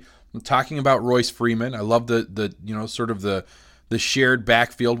 obviously. I'm talking about Royce Freeman. I love the sort of the shared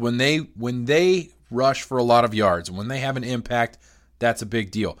backfield. When they rush for a lot of yards and when they have an impact, that's a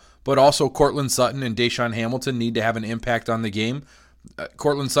big deal. But also Courtland Sutton and Deshaun Hamilton need to have an impact on the game.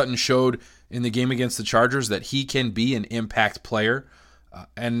 Courtland Sutton showed in the game against the Chargers that he can be an impact player.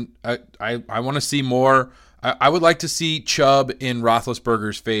 And I want to see more. I would like to see Chubb in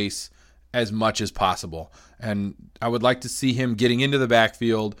Roethlisberger's face as much as possible. And I would like to see him getting into the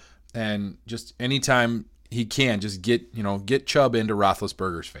backfield and just anytime he can, just get Chubb into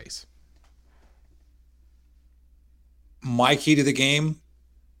Roethlisberger's face. My key to the game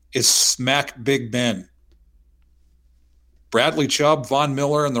is smack Big Ben. Bradley Chubb, Von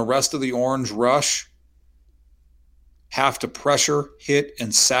Miller, and the rest of the Orange Rush have to pressure, hit,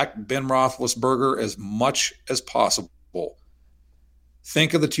 and sack Ben Roethlisberger as much as possible.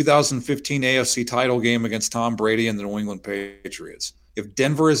 Think of the 2015 AFC title game against Tom Brady and the New England Patriots. If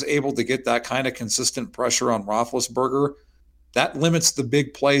Denver is able to get that kind of consistent pressure on Roethlisberger, that limits the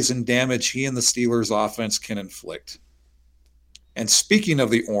big plays and damage he and the Steelers offense can inflict. And speaking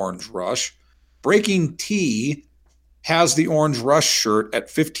of the Orange Rush, Breaking T has the Orange Rush shirt at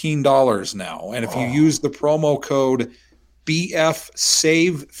 $15 now. And if you use the promo code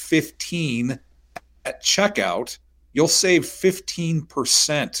BFSAVE15 at checkout, you'll save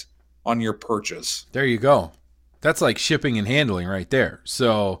 15% on your purchase. There you go. That's like shipping and handling right there.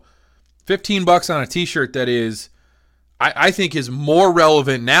 So $15 on a t-shirt that is, I think, is more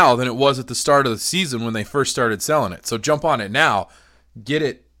relevant now than it was at the start of the season when they first started selling it. So jump on it now, get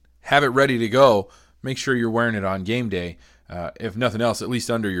it, have it ready to go. Make sure you're wearing it on game day. If nothing else, at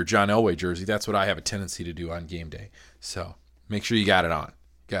least under your John Elway jersey. That's what I have a tendency to do on game day. So make sure you got it on.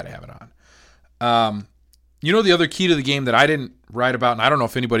 Got to have it on. The other key to the game that I didn't write about, and I don't know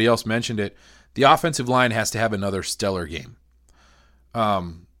if anybody else mentioned it, the offensive line has to have another stellar game.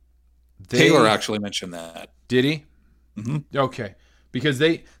 Taylor actually mentioned that. Did he? Mm-hmm. Okay. Because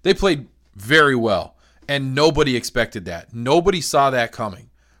they played very well, and nobody expected that. Nobody saw that coming,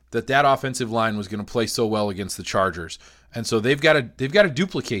 that offensive line was going to play so well against the Chargers. And so they've got to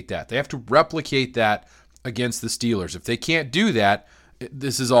duplicate that. They have to replicate that against the Steelers. If they can't do that,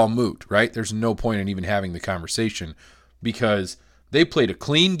 this is all moot, right? There's no point in even having the conversation because they played a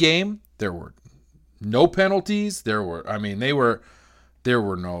clean game. There were no penalties. There were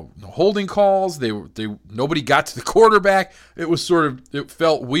no holding calls. Nobody got to the quarterback. It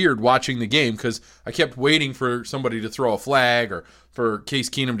felt weird watching the game because I kept waiting for somebody to throw a flag or for Case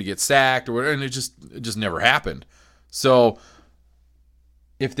Keenum to get sacked or whatever, and it just never happened. So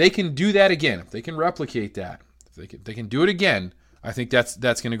if they can do that again, if they can replicate that, if they can do it again, I think that's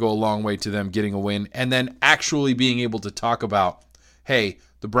going to go a long way to them getting a win and then actually being able to talk about, hey,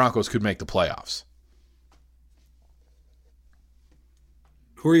 the Broncos could make the playoffs.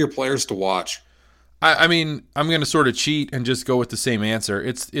 Who are your players to watch? I mean, I'm going to sort of cheat and just go with the same answer.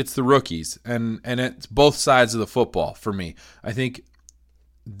 It's the rookies, and it's both sides of the football for me. I think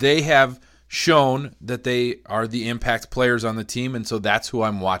they have shown that they are the impact players on the team, and so that's who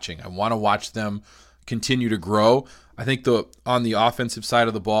I'm watching. I want to watch them continue to grow. I think on the offensive side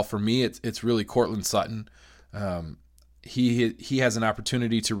of the ball for me, it's really Courtland Sutton. He has an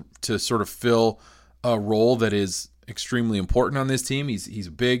opportunity to sort of fill a role that is extremely important on this team. He's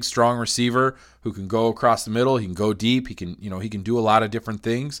a big, strong receiver who can go across the middle. He can go deep. He can do a lot of different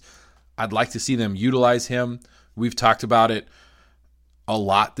things. I'd like to see them utilize him. We've talked about it a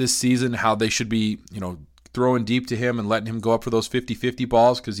lot this season, how they should be, throwing deep to him and letting him go up for those 50-50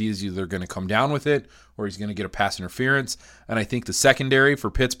 balls because he's either going to come down with it or he's going to get a pass interference. And I think the secondary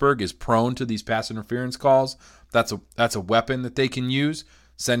for Pittsburgh is prone to these pass interference calls. That's a weapon that they can use.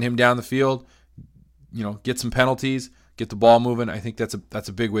 Send him down the field, get some penalties, get the ball moving. I think that's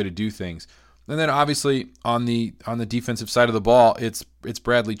a big way to do things. And then obviously on the defensive side of the ball, it's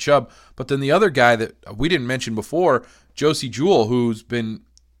Bradley Chubb. But then the other guy that we didn't mention before, Josie Jewell, who's been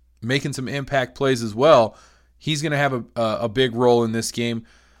making some impact plays as well, he's going to have a big role in this game.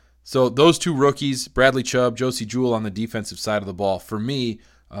 So those two rookies, Bradley Chubb, Josie Jewell on the defensive side of the ball, for me,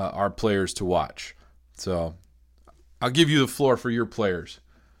 are players to watch. So I'll give you the floor for your players.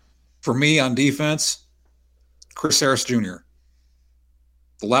 For me on defense, Chris Harris Jr.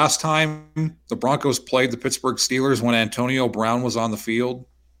 The last time the Broncos played the Pittsburgh Steelers when Antonio Brown was on the field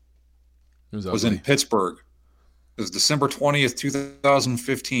was in Pittsburgh. It was December 20th,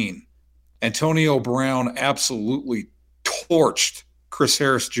 2015. Antonio Brown absolutely torched Chris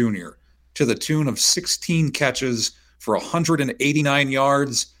Harris Jr. to the tune of 16 catches for 189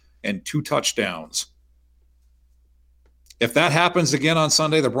 yards and 2 touchdowns. If that happens again on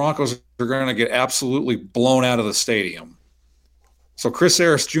Sunday, the Broncos are going to get absolutely blown out of the stadium. So Chris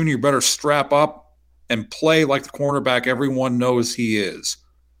Harris Jr. better strap up and play like the cornerback everyone knows he is.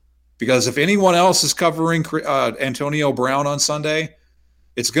 Because if anyone else is covering Antonio Brown on Sunday,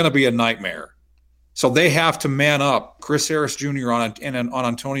 it's going to be a nightmare. So they have to man up Chris Harris Jr. on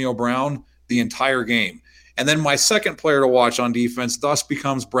Antonio Brown the entire game. And then my second player to watch on defense thus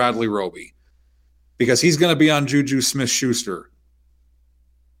becomes Bradley Roby, because he's going to be on Juju Smith-Schuster.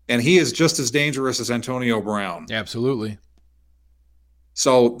 And he is just as dangerous as Antonio Brown. Absolutely.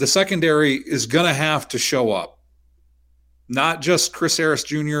 So the secondary is going to have to show up. Not just Chris Harris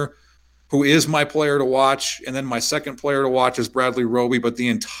Jr., who is my player to watch, and then my second player to watch is Bradley Roby, but the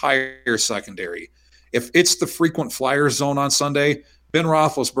entire secondary. If it's the frequent flyer zone on Sunday, Ben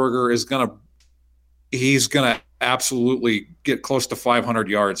Roethlisberger is going to absolutely get close to 500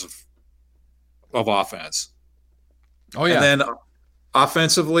 yards of offense. Oh, yeah. And then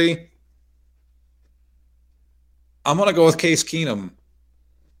offensively, I'm going to go with Case Keenum,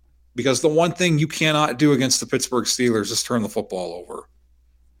 because the one thing you cannot do against the Pittsburgh Steelers is turn the football over.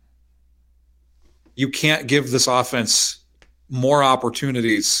 You can't give this offense more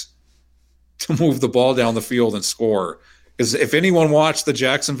opportunities to move the ball down the field and score. Because if anyone watched the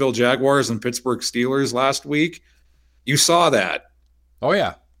Jacksonville Jaguars and Pittsburgh Steelers last week, you saw that. Oh,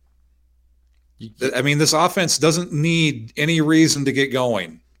 yeah. I mean, this offense doesn't need any reason to get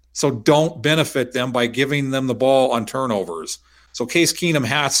going. So don't benefit them by giving them the ball on turnovers. So Case Keenum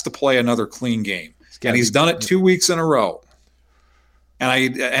has to play another clean game. And he's done it 2 weeks in a row. And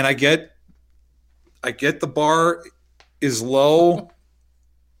I get the bar is low.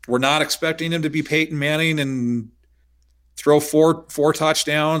 We're not expecting him to be Peyton Manning and throw four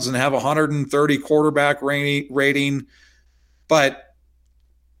touchdowns and have 130 quarterback rating. But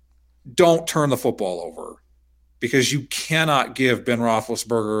don't turn the football over, because you cannot give Ben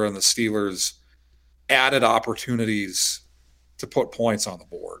Roethlisberger and the Steelers added opportunities to put points on the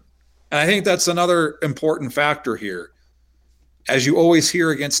board. And I think that's another important factor here. As you always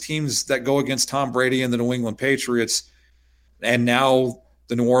hear against teams that go against Tom Brady and the New England Patriots, and now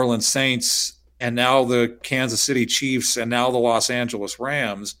the New Orleans Saints, and now the Kansas City Chiefs, and now the Los Angeles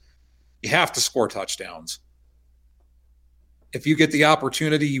Rams, you have to score touchdowns. If you get the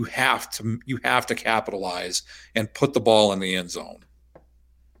opportunity, you have to capitalize and put the ball in the end zone.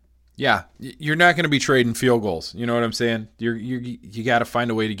 Yeah, you're not going to be trading field goals. You know what I'm saying? You got to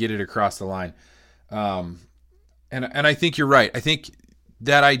find a way to get it across the line. And I think you're right. I think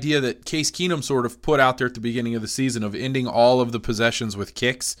that idea that Case Keenum sort of put out there at the beginning of the season of ending all of the possessions with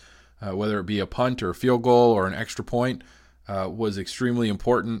kicks, whether it be a punt or a field goal or an extra point, was extremely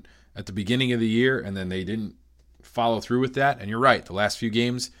important at the beginning of the year, and then they didn't follow through with that. And you're right. The last few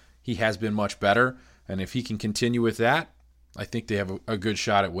games, he has been much better. And if he can continue with that, I think they have a good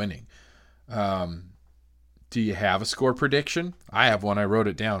shot at winning. Do you have a score prediction? I have one. I wrote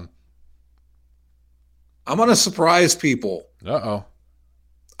it down. I'm going to surprise people. Uh-oh.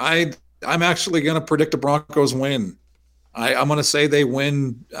 I'm actually going to predict a Broncos win. I'm going to say they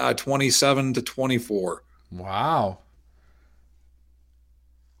win 27-24. Wow.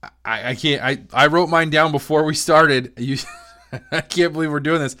 I can't. I wrote mine down before we started. I can't believe we're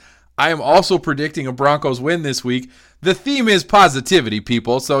doing this. I am also predicting a Broncos win this week. The theme is positivity,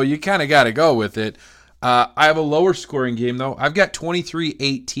 people, so you kind of got to go with it. I have a lower scoring game, though. I've got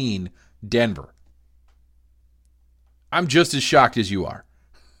 23-18 Denver. I'm just as shocked as you are.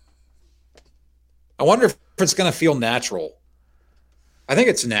 I wonder if it's going to feel natural. I think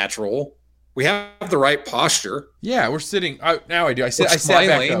it's natural. We have the right posture. Yeah, we're sitting. Now I do. I sat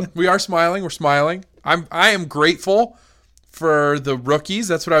back up. We are smiling. We're smiling. I am grateful for the rookies.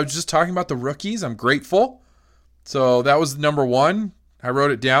 That's what I was just talking about, the rookies. I'm grateful. So that was number one. I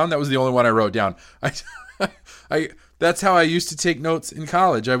wrote it down. That was the only one I wrote down. That's how I used to take notes in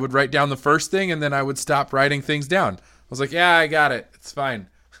college. I would write down the first thing, and then I would stop writing things down. I was like, yeah, I got it. It's fine.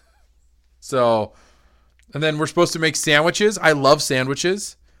 So, and then we're supposed to make sandwiches. I love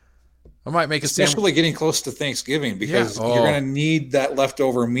sandwiches. I might make especially getting close to Thanksgiving, because you're going to need that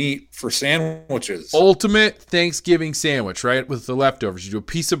leftover meat for sandwiches. Ultimate Thanksgiving sandwich, right? With the leftovers. You do a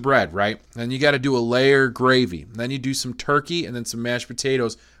piece of bread, right? And you got to do a layer of gravy. And then you do some turkey and then some mashed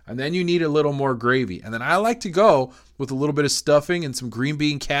potatoes. And then you need a little more gravy. And then I like to go with a little bit of stuffing and some green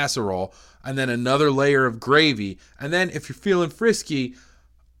bean casserole. And then another layer of gravy. And then if you're feeling frisky,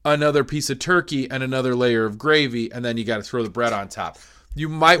 another piece of turkey and another layer of gravy. And then you got to throw the bread on top. You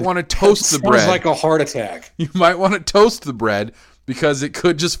might want to toast the bread. Sounds like a heart attack. You might want to toast the bread because it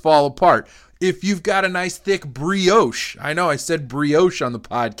could just fall apart. If you've got a nice thick brioche, I know I said brioche on the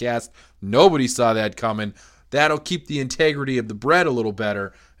podcast. Nobody saw that coming. That'll keep the integrity of the bread a little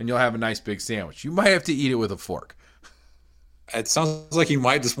better, and you'll have a nice big sandwich. You might have to eat it with a fork. It sounds like you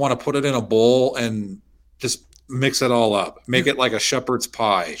might just want to put it in a bowl and just mix it all up. Make it like a shepherd's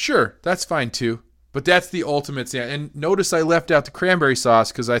pie. Sure, that's fine too. But that's the ultimate sandwich. And notice I left out the cranberry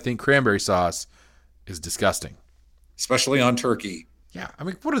sauce because I think cranberry sauce is disgusting. Especially on turkey. Yeah, I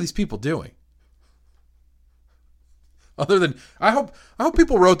mean, what are these people doing? Other than, I hope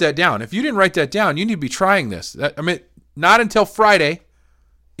people wrote that down. If you didn't write that down, you need to be trying this. I mean, not until Friday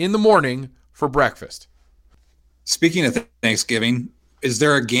in the morning for breakfast. Speaking of Thanksgiving, is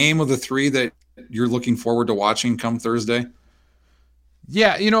there a game of the three that you're looking forward to watching come Thursday?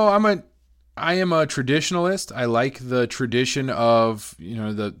 Yeah, you know, I am a traditionalist. I like the tradition of, you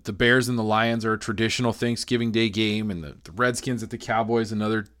know, the Bears and the Lions are a traditional Thanksgiving Day game, and the Redskins at the Cowboys,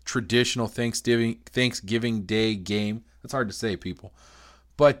 another traditional Thanksgiving Day game. That's hard to say, people.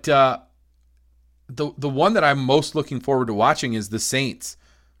 But the one that I'm most looking forward to watching is the Saints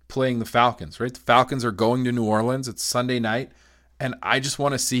playing the Falcons, right? The Falcons are going to New Orleans. It's Sunday night, and I just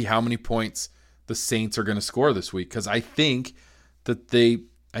want to see how many points the Saints are going to score this week, because I think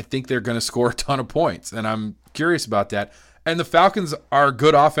they're going to score a ton of points, and I'm curious about that. And the Falcons are a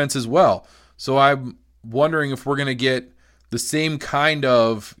good offense as well. So I'm wondering if we're going to get the same kind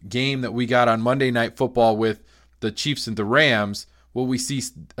of game that we got on Monday Night Football with the Chiefs and the Rams. Will we see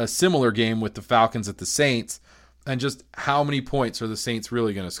a similar game with the Falcons at the Saints? And just how many points are the Saints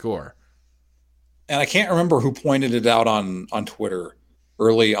really going to score? And I can't remember who pointed it out on Twitter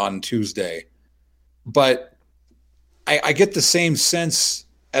early on Tuesday, but I get the same sense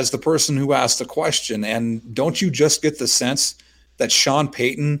as the person who asked the question. And don't you just get the sense that Sean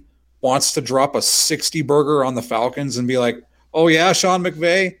Payton wants to drop a 60 burger on the Falcons and be like, oh yeah, Sean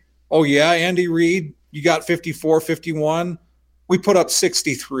McVay. Oh yeah, Andy Reid, you got 54-51. We put up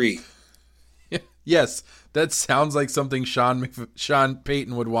 63. Yes, that sounds like something Sean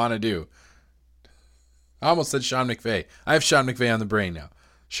Payton would want to do. I almost said Sean McVay. I have Sean McVay on the brain now.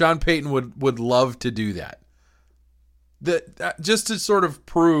 Sean Payton would love to do that. That just to sort of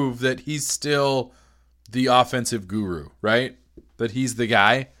prove that he's still the offensive guru, right? That he's the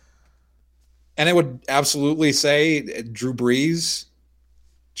guy. And it would absolutely say Drew Brees,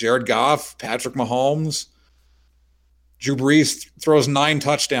 Jared Goff, Patrick Mahomes. Drew Brees throws 9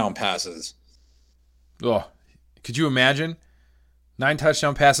 touchdown passes. Oh, could you imagine? 9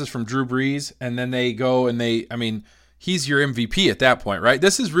 touchdown passes from Drew Brees, and then they go and he's your MVP at that point, right?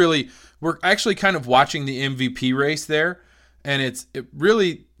 This is really, we're actually kind of watching the MVP race there, and it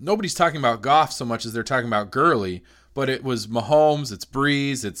really, nobody's talking about Goff so much as they're talking about Gurley, but it was Mahomes, it's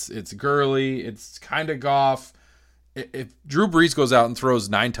Brees, it's Gurley, it's kind of Goff. If Drew Brees goes out and throws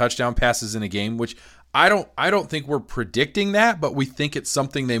 9 touchdown passes in a game, which I don't think we're predicting that, but we think it's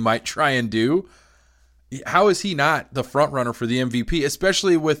something they might try and do. How is he not the front runner for the MVP,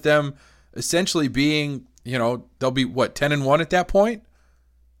 especially with them essentially being, they'll be 10-1 at that point?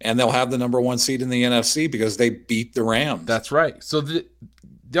 And they'll have the number 1 seed in the NFC because they beat the Rams. That's right. So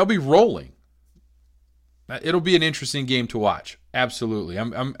they'll be rolling. It'll be an interesting game to watch. Absolutely.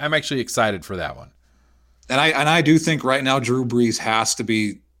 I'm actually excited for that one. And I do think right now Drew Brees has to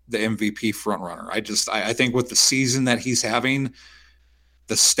be the MVP front runner. I think with the season that he's having,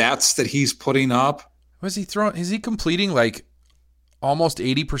 the stats that he's putting up. Was he throwing? Is he completing like almost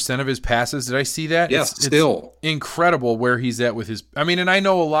 80% of his passes? Did I see that? Yes, still incredible where he's at with his. And I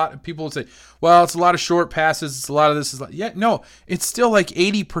know a lot of people would say, "Well, it's a lot of short passes. It's a lot of this." No, it's still like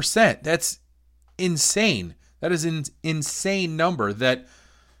 80%. That's insane. That is an insane number that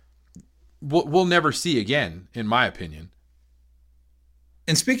we'll never see again, in my opinion.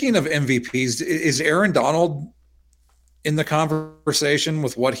 And speaking of MVPs, is Aaron Donald in the conversation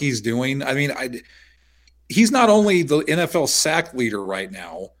with what he's doing? He's not only the NFL sack leader right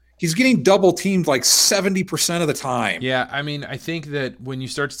now, he's getting double teamed like 70% of the time. Yeah, I think that when you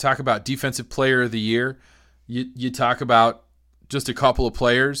start to talk about Defensive Player of the Year, you talk about just a couple of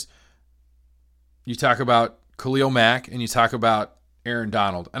players. You talk about Khalil Mack and you talk about Aaron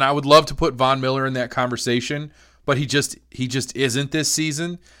Donald. And I would love to put Von Miller in that conversation, but he just isn't this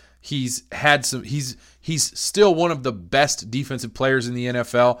season. He's still one of the best defensive players in the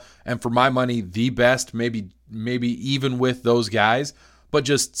NFL, and for my money, the best, maybe even with those guys. But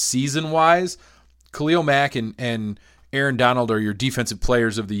just season-wise, Khalil Mack and Aaron Donald are your defensive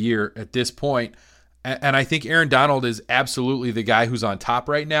players of the year at this point. And I think Aaron Donald is absolutely the guy who's on top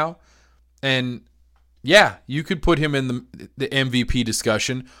right now. And yeah, you could put him in the MVP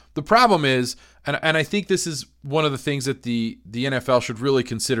discussion. The problem is, and I think this is one of the things that the NFL should really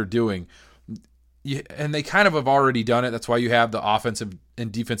consider doing, and they kind of have already done it. That's why you have the offensive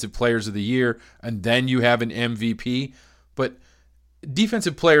and defensive players of the year, and then you have an MVP. But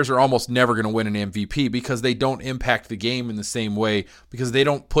defensive players are almost never going to win an MVP because they don't impact the game in the same way, because they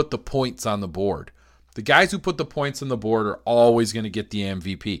don't put the points on the board. The guys who put the points on the board are always going to get the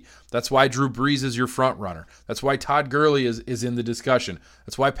MVP. That's why Drew Brees is your front runner. That's why Todd Gurley is in the discussion.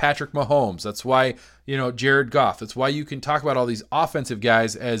 That's why Patrick Mahomes. That's why, Jared Goff. That's why you can talk about all these offensive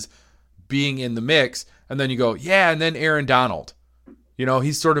guys as being in the mix, and then you go, yeah, and then Aaron Donald.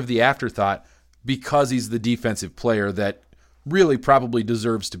 He's sort of the afterthought because he's the defensive player that really probably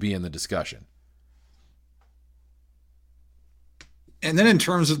deserves to be in the discussion. And then in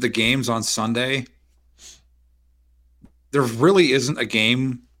terms of the games on Sunday, there really isn't a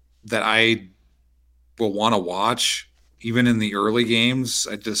game that I will want to watch, even in the early games.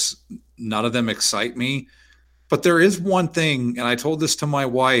 None of them excite me. But there is one thing, and I told this to my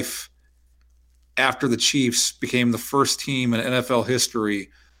wife after the Chiefs became the first team in NFL history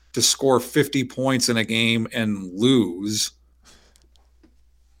to score 50 points in a game and lose.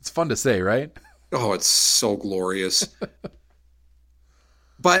 It's fun to say, right? Oh, it's so glorious.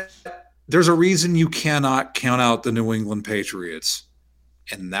 But there's a reason you cannot count out the New England Patriots,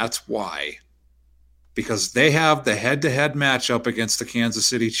 and that's why. Because they have the head-to-head matchup against the Kansas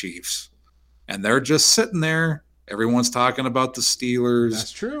City Chiefs, and they're just sitting there. Everyone's talking about the Steelers.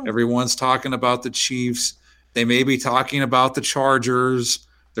 That's true. Everyone's talking about the Chiefs. They may be talking about the Chargers.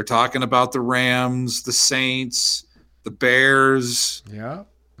 They're talking about the Rams, the Saints, the Bears. Yeah.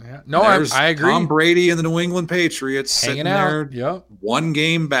 No, I agree. Tom Brady and the New England Patriots hanging sitting out. there, Yep. one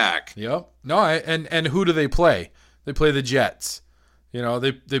game back. Yep. No, and who do they play? They play the Jets.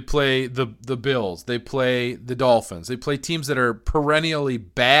 They play the Bills. They play the Dolphins. They play teams that are perennially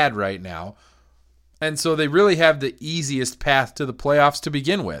bad right now. And so they really have the easiest path to the playoffs to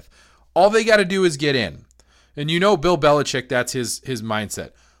begin with. All they got to do is get in. And Bill Belichick, that's his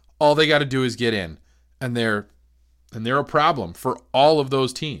mindset. All they got to do is get in. And they're a problem for all of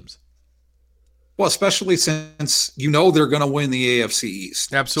those teams. Well, especially since they're going to win the AFC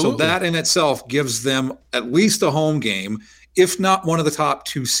East. Absolutely. So that in itself gives them at least a home game, if not one of the top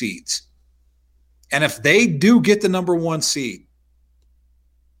two seeds. And if they do get the number one seed,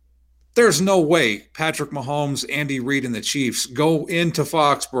 there's no way Patrick Mahomes, Andy Reid, and the Chiefs go into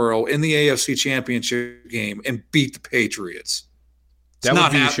Foxborough in the AFC Championship game and beat the Patriots. That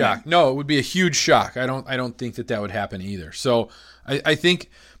would be a shock. No, it would be a huge shock. I don't think that would happen either. So I think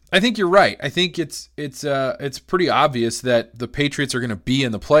you're right. I think it's pretty obvious that the Patriots are going to be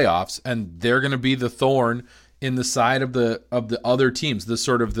in the playoffs, and they're going to be the thorn in the side of the other teams, the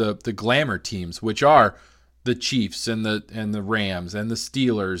sort of the glamour teams, which are the Chiefs and the Rams and the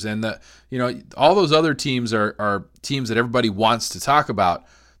Steelers and all those other teams are teams that everybody wants to talk about.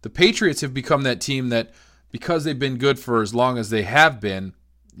 The Patriots have become that team that, because they've been good for as long as they have been,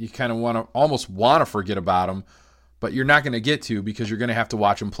 you kind of almost want to forget about them, but you're not going to get to, because you're going to have to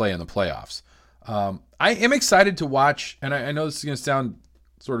watch them play in the playoffs. I am excited to watch, and I know this is going to sound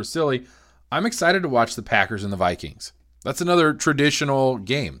sort of silly, I'm excited to watch the Packers and the Vikings. That's another traditional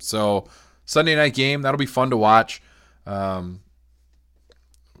game. So Sunday night game, that'll be fun to watch.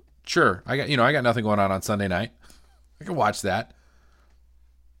 Sure, I got nothing going on Sunday night. I can watch that.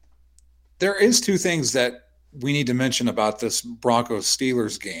 There is two things that we need to mention about this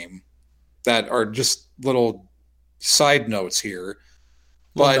Broncos-Steelers game that are just little side notes here.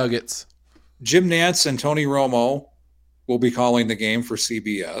 Little nuggets. Jim Nantz and Tony Romo will be calling the game for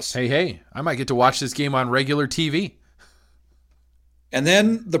CBS. Hey, I might get to watch this game on regular TV. And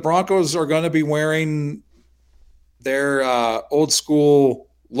then the Broncos are going to be wearing their old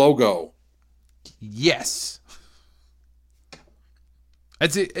school logo. Yes.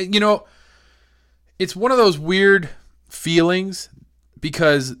 It's one of those weird feelings,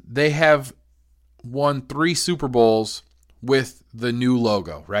 because they have won 3 Super Bowls with the new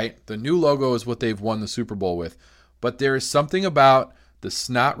logo, right? The new logo is what they've won the Super Bowl with. But there is something about the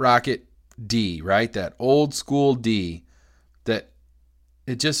Snot Rocket D, right? That old school D, that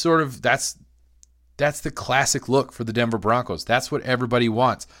it just sort of, that's That's the classic look for the Denver Broncos. That's what everybody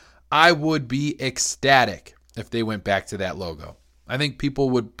wants. I would be ecstatic if they went back to that logo. I think people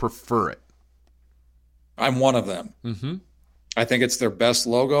would prefer it. I'm one of them. Mm-hmm. I think it's their best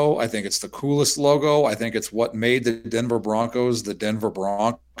logo. I think it's the coolest logo. I think it's what made the Denver Broncos the Denver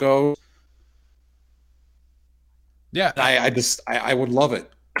Broncos. Yeah. I would love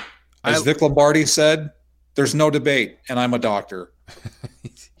it. As Vic Lombardi said, there's no debate, and I'm a doctor.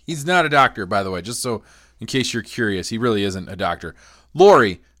 He's not a doctor, by the way, just so in case you're curious. He really isn't a doctor.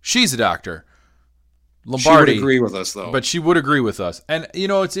 Lori, she's a doctor. Lombardi, she would agree with us, though. But she would agree with us. And,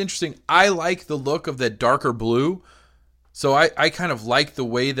 it's interesting. I like the look of that darker blue. So I kind of like the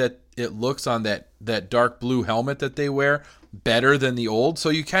way that it looks on that dark blue helmet that they wear better than the old. So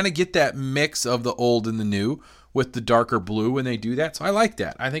you kind of get that mix of the old and the new with the darker blue when they do that. So I like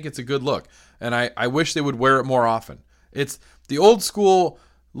that. I think it's a good look. And I wish they would wear it more often. It's the old school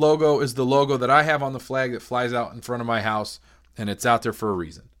logo is the logo that I have on the flag that flies out in front of my house, and it's out there for a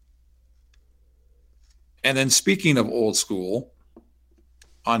reason. And then speaking of old school,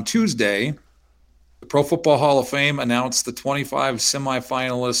 on Tuesday, the Pro Football Hall of Fame announced the 25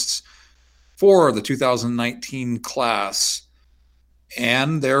 semifinalists for the 2019 class,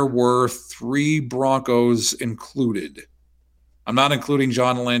 and there were 3 Broncos included. I'm not including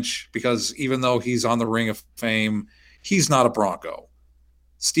John Lynch because even though he's on the Ring of Fame, he's not a Bronco.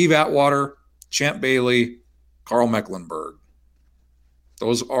 Steve Atwater, Champ Bailey, Carl Mecklenburg.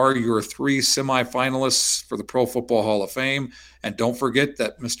 Those are your 3 semifinalists for the Pro Football Hall of Fame. And don't forget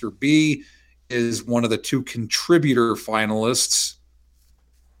that Mr. B is one of the 2 contributor finalists.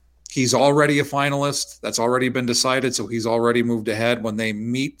 He's already a finalist. That's already been decided, so he's already moved ahead. When they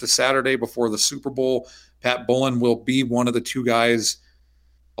meet the Saturday before the Super Bowl, Pat Bullen will be one of the 2 guys,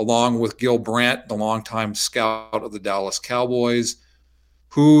 along with Gil Brandt, the longtime scout of the Dallas Cowboys,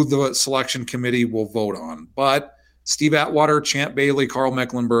 who the selection committee will vote on. But Steve Atwater, Champ Bailey, Carl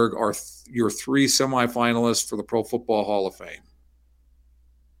Mecklenburg are your 3 semifinalists for the Pro Football Hall of Fame.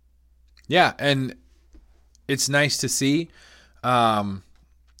 Yeah, and it's nice to see. I'm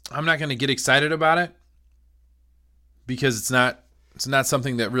not going to get excited about it because it's not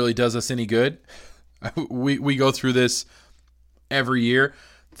something that really does us any good. We go through this every year.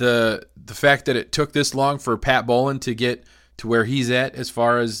 The fact that it took this long for Pat Bullen to get to where he's at as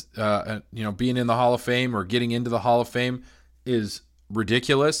far as being in the Hall of Fame or getting into the Hall of Fame is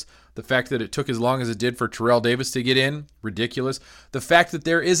ridiculous. The fact that it took as long as it did for Terrell Davis to get in, ridiculous. The fact that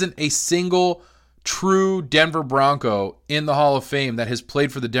there isn't a single true Denver Bronco in the Hall of Fame that has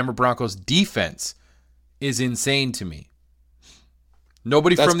played for the Denver Broncos defense is insane to me.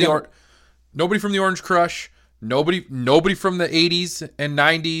 Nobody from the Orange Crush, nobody from the 80s and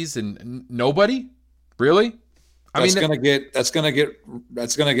 90s, and nobody? Really? That's gonna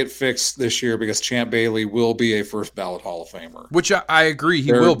get fixed this year because Champ Bailey will be a first ballot Hall of Famer. Which I agree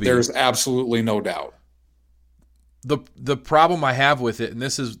he will be. There's absolutely no doubt. The problem I have with it, and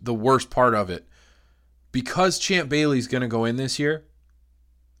this is the worst part of it, because Champ Bailey's going to go in this year,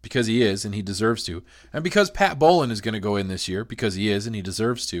 because he is and he deserves to, and because Pat Bullen is going to go in this year because he is and he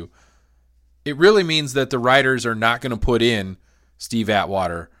deserves to, it really means that the writers are not going to put in Steve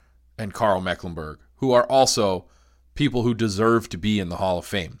Atwater and Carl Mecklenburg, who are also people who deserve to be in the Hall of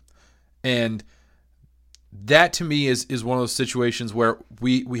Fame. And that to me is one of those situations where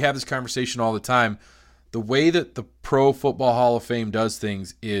we have this conversation all the time. The way that the Pro Football Hall of Fame does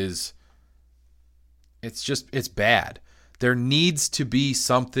things is it's bad. There needs to be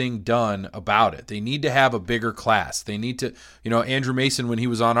something done about it. They need to have a bigger class. They need to, Andrew Mason, when he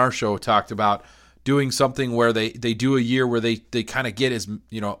was on our show, talked about doing something where they do a year where they kind of get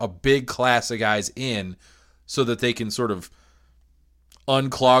a big class of guys in so that they can sort of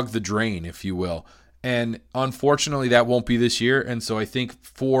unclog the drain, if you will. And unfortunately, that won't be this year. And so I think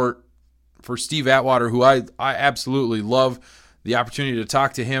for Steve Atwater, who I absolutely love the opportunity to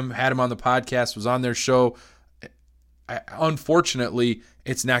talk to him, had him on the podcast, was on their show. Unfortunately,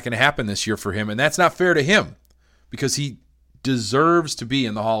 it's not going to happen this year for him. And that's not fair to him because he deserves to be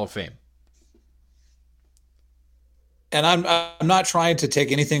in the Hall of Fame. And I'm not trying to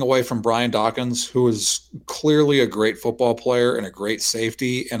take anything away from Brian Dawkins, who is clearly a great football player and a great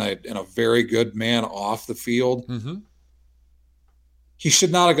safety and a very good man off the field. Mm-hmm. He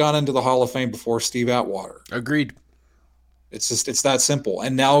should not have gone into the Hall of Fame before Steve Atwater. Agreed. It's that simple.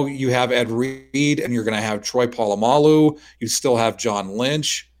 And now you have Ed Reed and you're going to have Troy Polamalu. You still have John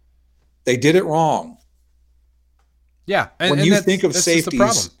Lynch. They did it wrong. Yeah. When you think of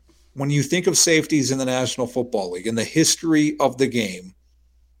safeties, when you think of safeties in the National Football League, in the history of the game,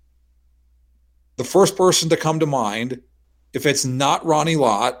 the first person to come to mind, if it's not Ronnie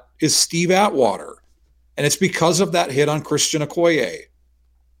Lott, is Steve Atwater. And it's because of that hit on Christian Okoye.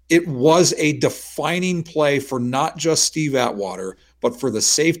 It was a defining play for not just Steve Atwater, but for the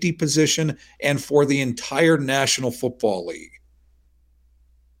safety position and for the entire National Football League.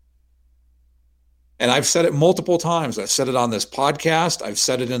 And I've said it multiple times. I've said it on this podcast. I've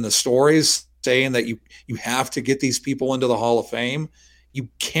said it in the stories saying that you have to get these people into the Hall of Fame. You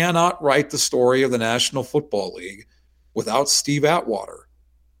cannot write the story of the National Football League without Steve Atwater.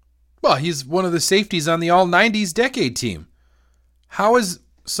 Well, he's one of the safeties on the All-90s Decade team. How is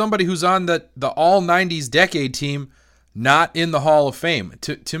somebody who's on the All-90s Decade team not in the Hall of Fame?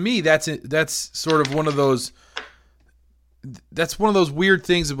 To me, that's sort of one of those weird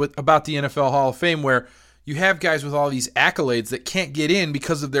things about the NFL Hall of Fame, where you have guys with all these accolades that can't get in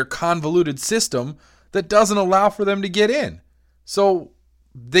because of their convoluted system that doesn't allow for them to get in. So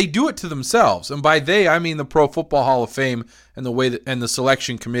they do it to themselves, and by they I mean the Pro Football Hall of Fame and the way and the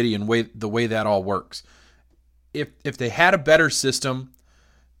selection committee and the way that all works. If they had a better system,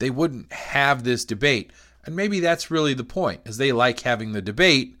 they wouldn't have this debate. And maybe that's really the point, is they like having the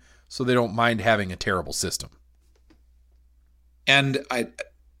debate so they don't mind having a terrible system. And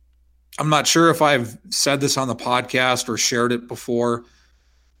I'm not sure if I've said this on the podcast or shared it before,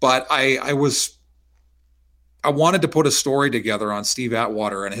 but I wanted to put a story together on Steve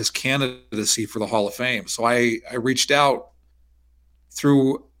Atwater and his candidacy for the Hall of Fame. So I reached out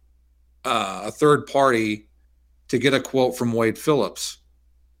through a third party to get a quote from Wade Phillips,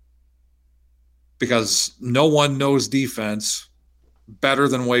 because no one knows defense better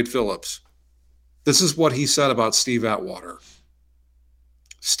than Wade Phillips. This is what he said about Steve Atwater.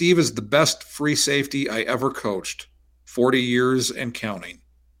 Steve is the best free safety I ever coached, 40 years and counting.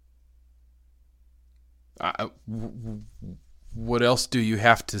 What else do you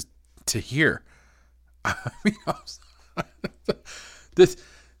have to hear? I mean,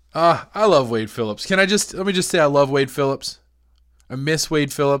 I love Wade Phillips. Let me just say I love Wade Phillips. I miss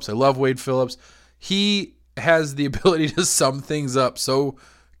Wade Phillips. I love Wade Phillips. He has the ability to sum things up so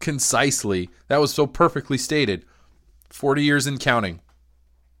concisely. That was so perfectly stated. 40 years and counting.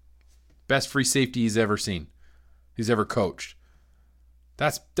 Best free safety he's ever seen. He's ever coached.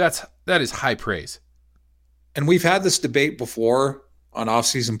 That is high praise. And we've had this debate before on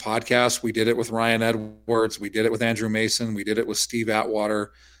off-season podcasts. We did it with Ryan Edwards. We did it with Andrew Mason. We did it with Steve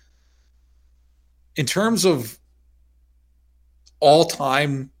Atwater. In terms of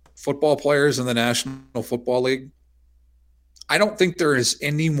all-time football players in the National Football League, I don't think there is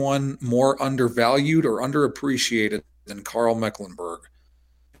anyone more undervalued or underappreciated than Karl Mecklenburg,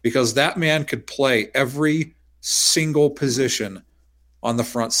 because that man could play every single position on the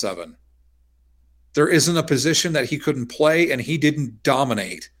front seven. There isn't a position that he couldn't play, and he didn't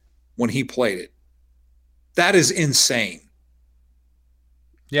dominate when he played it. That is insane.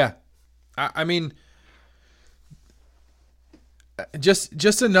 Yeah. I mean,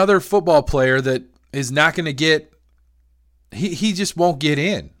 just another football player that is not going to get – he just won't get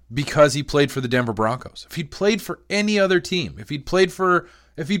in because he played for the Denver Broncos. If he'd played for any other team, if he'd played for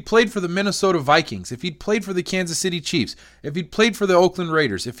the Minnesota Vikings, if he'd played for the Kansas City Chiefs, if he'd played for the Oakland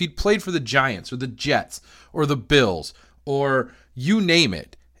Raiders, if he'd played for the Giants or the Jets or the Bills or you name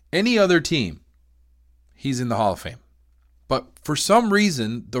it, any other team, he's in the Hall of Fame. But for some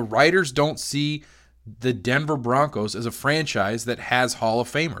reason, the writers don't see the Denver Broncos as a franchise that has Hall of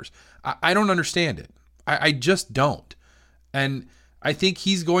Famers. I don't understand it. I just don't. And I think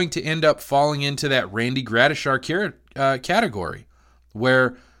he's going to end up falling into that Randy Gradishar category,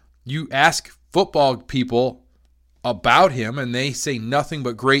 where you ask football people about him and they say nothing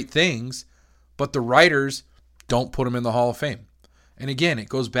but great things, but the writers don't put him in the Hall of Fame. And again, it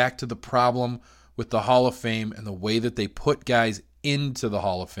goes back to the problem with the Hall of Fame and the way that they put guys into the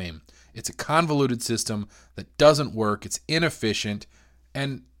Hall of Fame. It's a convoluted system that doesn't work. It's inefficient,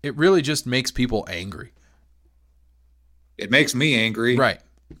 and it really just makes people angry. It makes me angry. Right.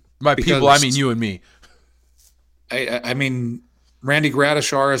 By people, I mean you and me. I mean, Randy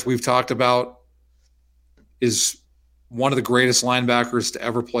Gradishar, as we've talked about, is one of the greatest linebackers to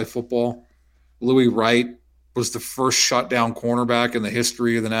ever play football. Louis Wright was the first shutdown cornerback in the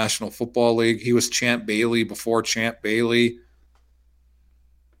history of the National Football League. He was Champ Bailey before Champ Bailey.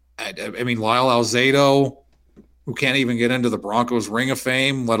 I mean, Lyle Alzado, who can't even get into the Broncos Ring of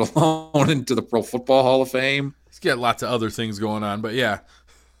Fame, let alone into the Pro Football Hall of Fame. He's got lots of other things going on, but yeah.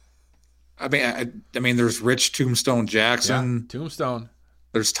 I mean, there's Rich Tombstone Jackson. Yeah, Tombstone.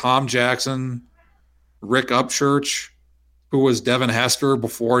 There's Tom Jackson, Rick Upchurch, who was Devin Hester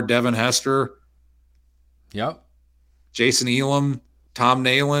before Devin Hester. Yep. Jason Elam, Tom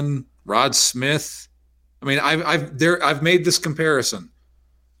Nalen, Rod Smith. I mean, I've made this comparison.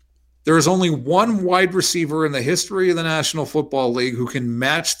 There is only one wide receiver in the history of the National Football League who can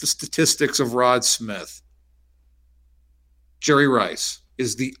match the statistics of Rod Smith. Jerry Rice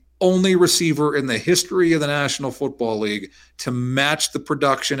is the only receiver in the history of the National Football League to match the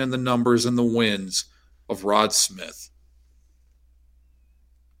production and the numbers and the wins of Rod Smith.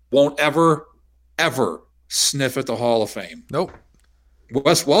 Won't ever sniff at the Hall of Fame. Nope.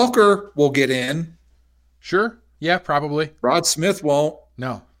 Wes Welker will get in. Sure. Yeah, probably. Rod Smith won't.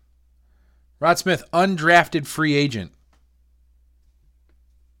 No. Rod Smith, undrafted free agent.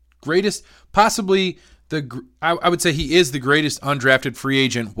 Greatest, possibly I would say he is the greatest undrafted free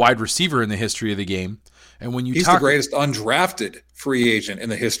agent wide receiver in the history of the game. And when he's the greatest undrafted free agent in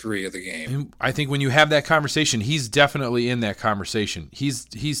the history of the game. I think when you have that conversation, he's definitely in that conversation.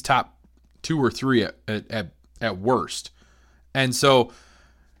 He's top 2 or 3 at worst. And so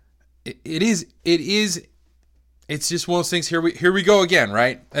it's just one of those things. Here we go again,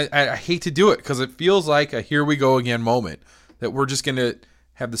 right? I hate to do it because it feels like a here we go again moment that we're just going to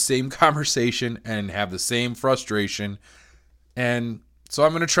have the same conversation and have the same frustration. And so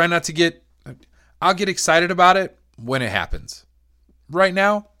I'm going to try not to I'll get excited about it when it happens. Right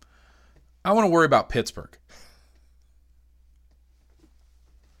now, I want to worry about Pittsburgh.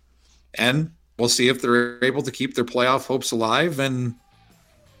 And we'll see if they're able to keep their playoff hopes alive and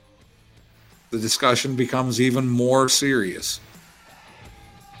the discussion becomes even more serious.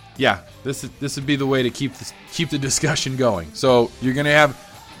 Yeah, this would be the way to keep the discussion going. So you're going to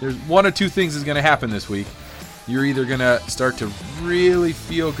there's one or two things is going to happen this week. You're either going to start to really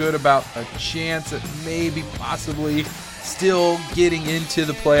feel good about a chance at maybe possibly still getting into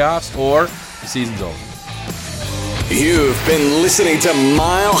the playoffs, or the season's over. You've been listening to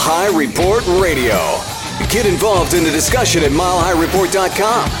Mile High Report Radio. Get involved in the discussion at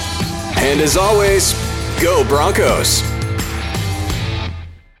milehighreport.com. And as always, go Broncos.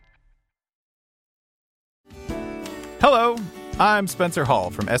 Hello, I'm Spencer Hall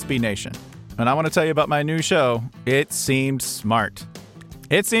from SB Nation, and I want to tell you about my new show, It Seemed Smart.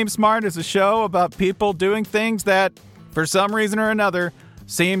 It Seemed Smart is a show about people doing things that, for some reason or another,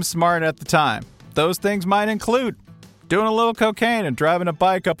 seem smart at the time. Those things might include doing a little cocaine and driving a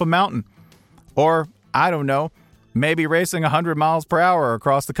bike up a mountain. Or, I don't know, maybe racing 100 miles per hour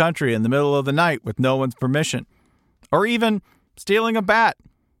across the country in the middle of the night with no one's permission. Or even stealing a bat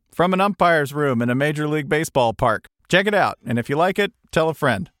from an umpire's room in a Major League Baseball park. Check it out, and if you like it, tell a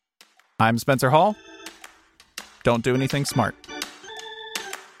friend. I'm Spencer Hall. Don't do anything smart.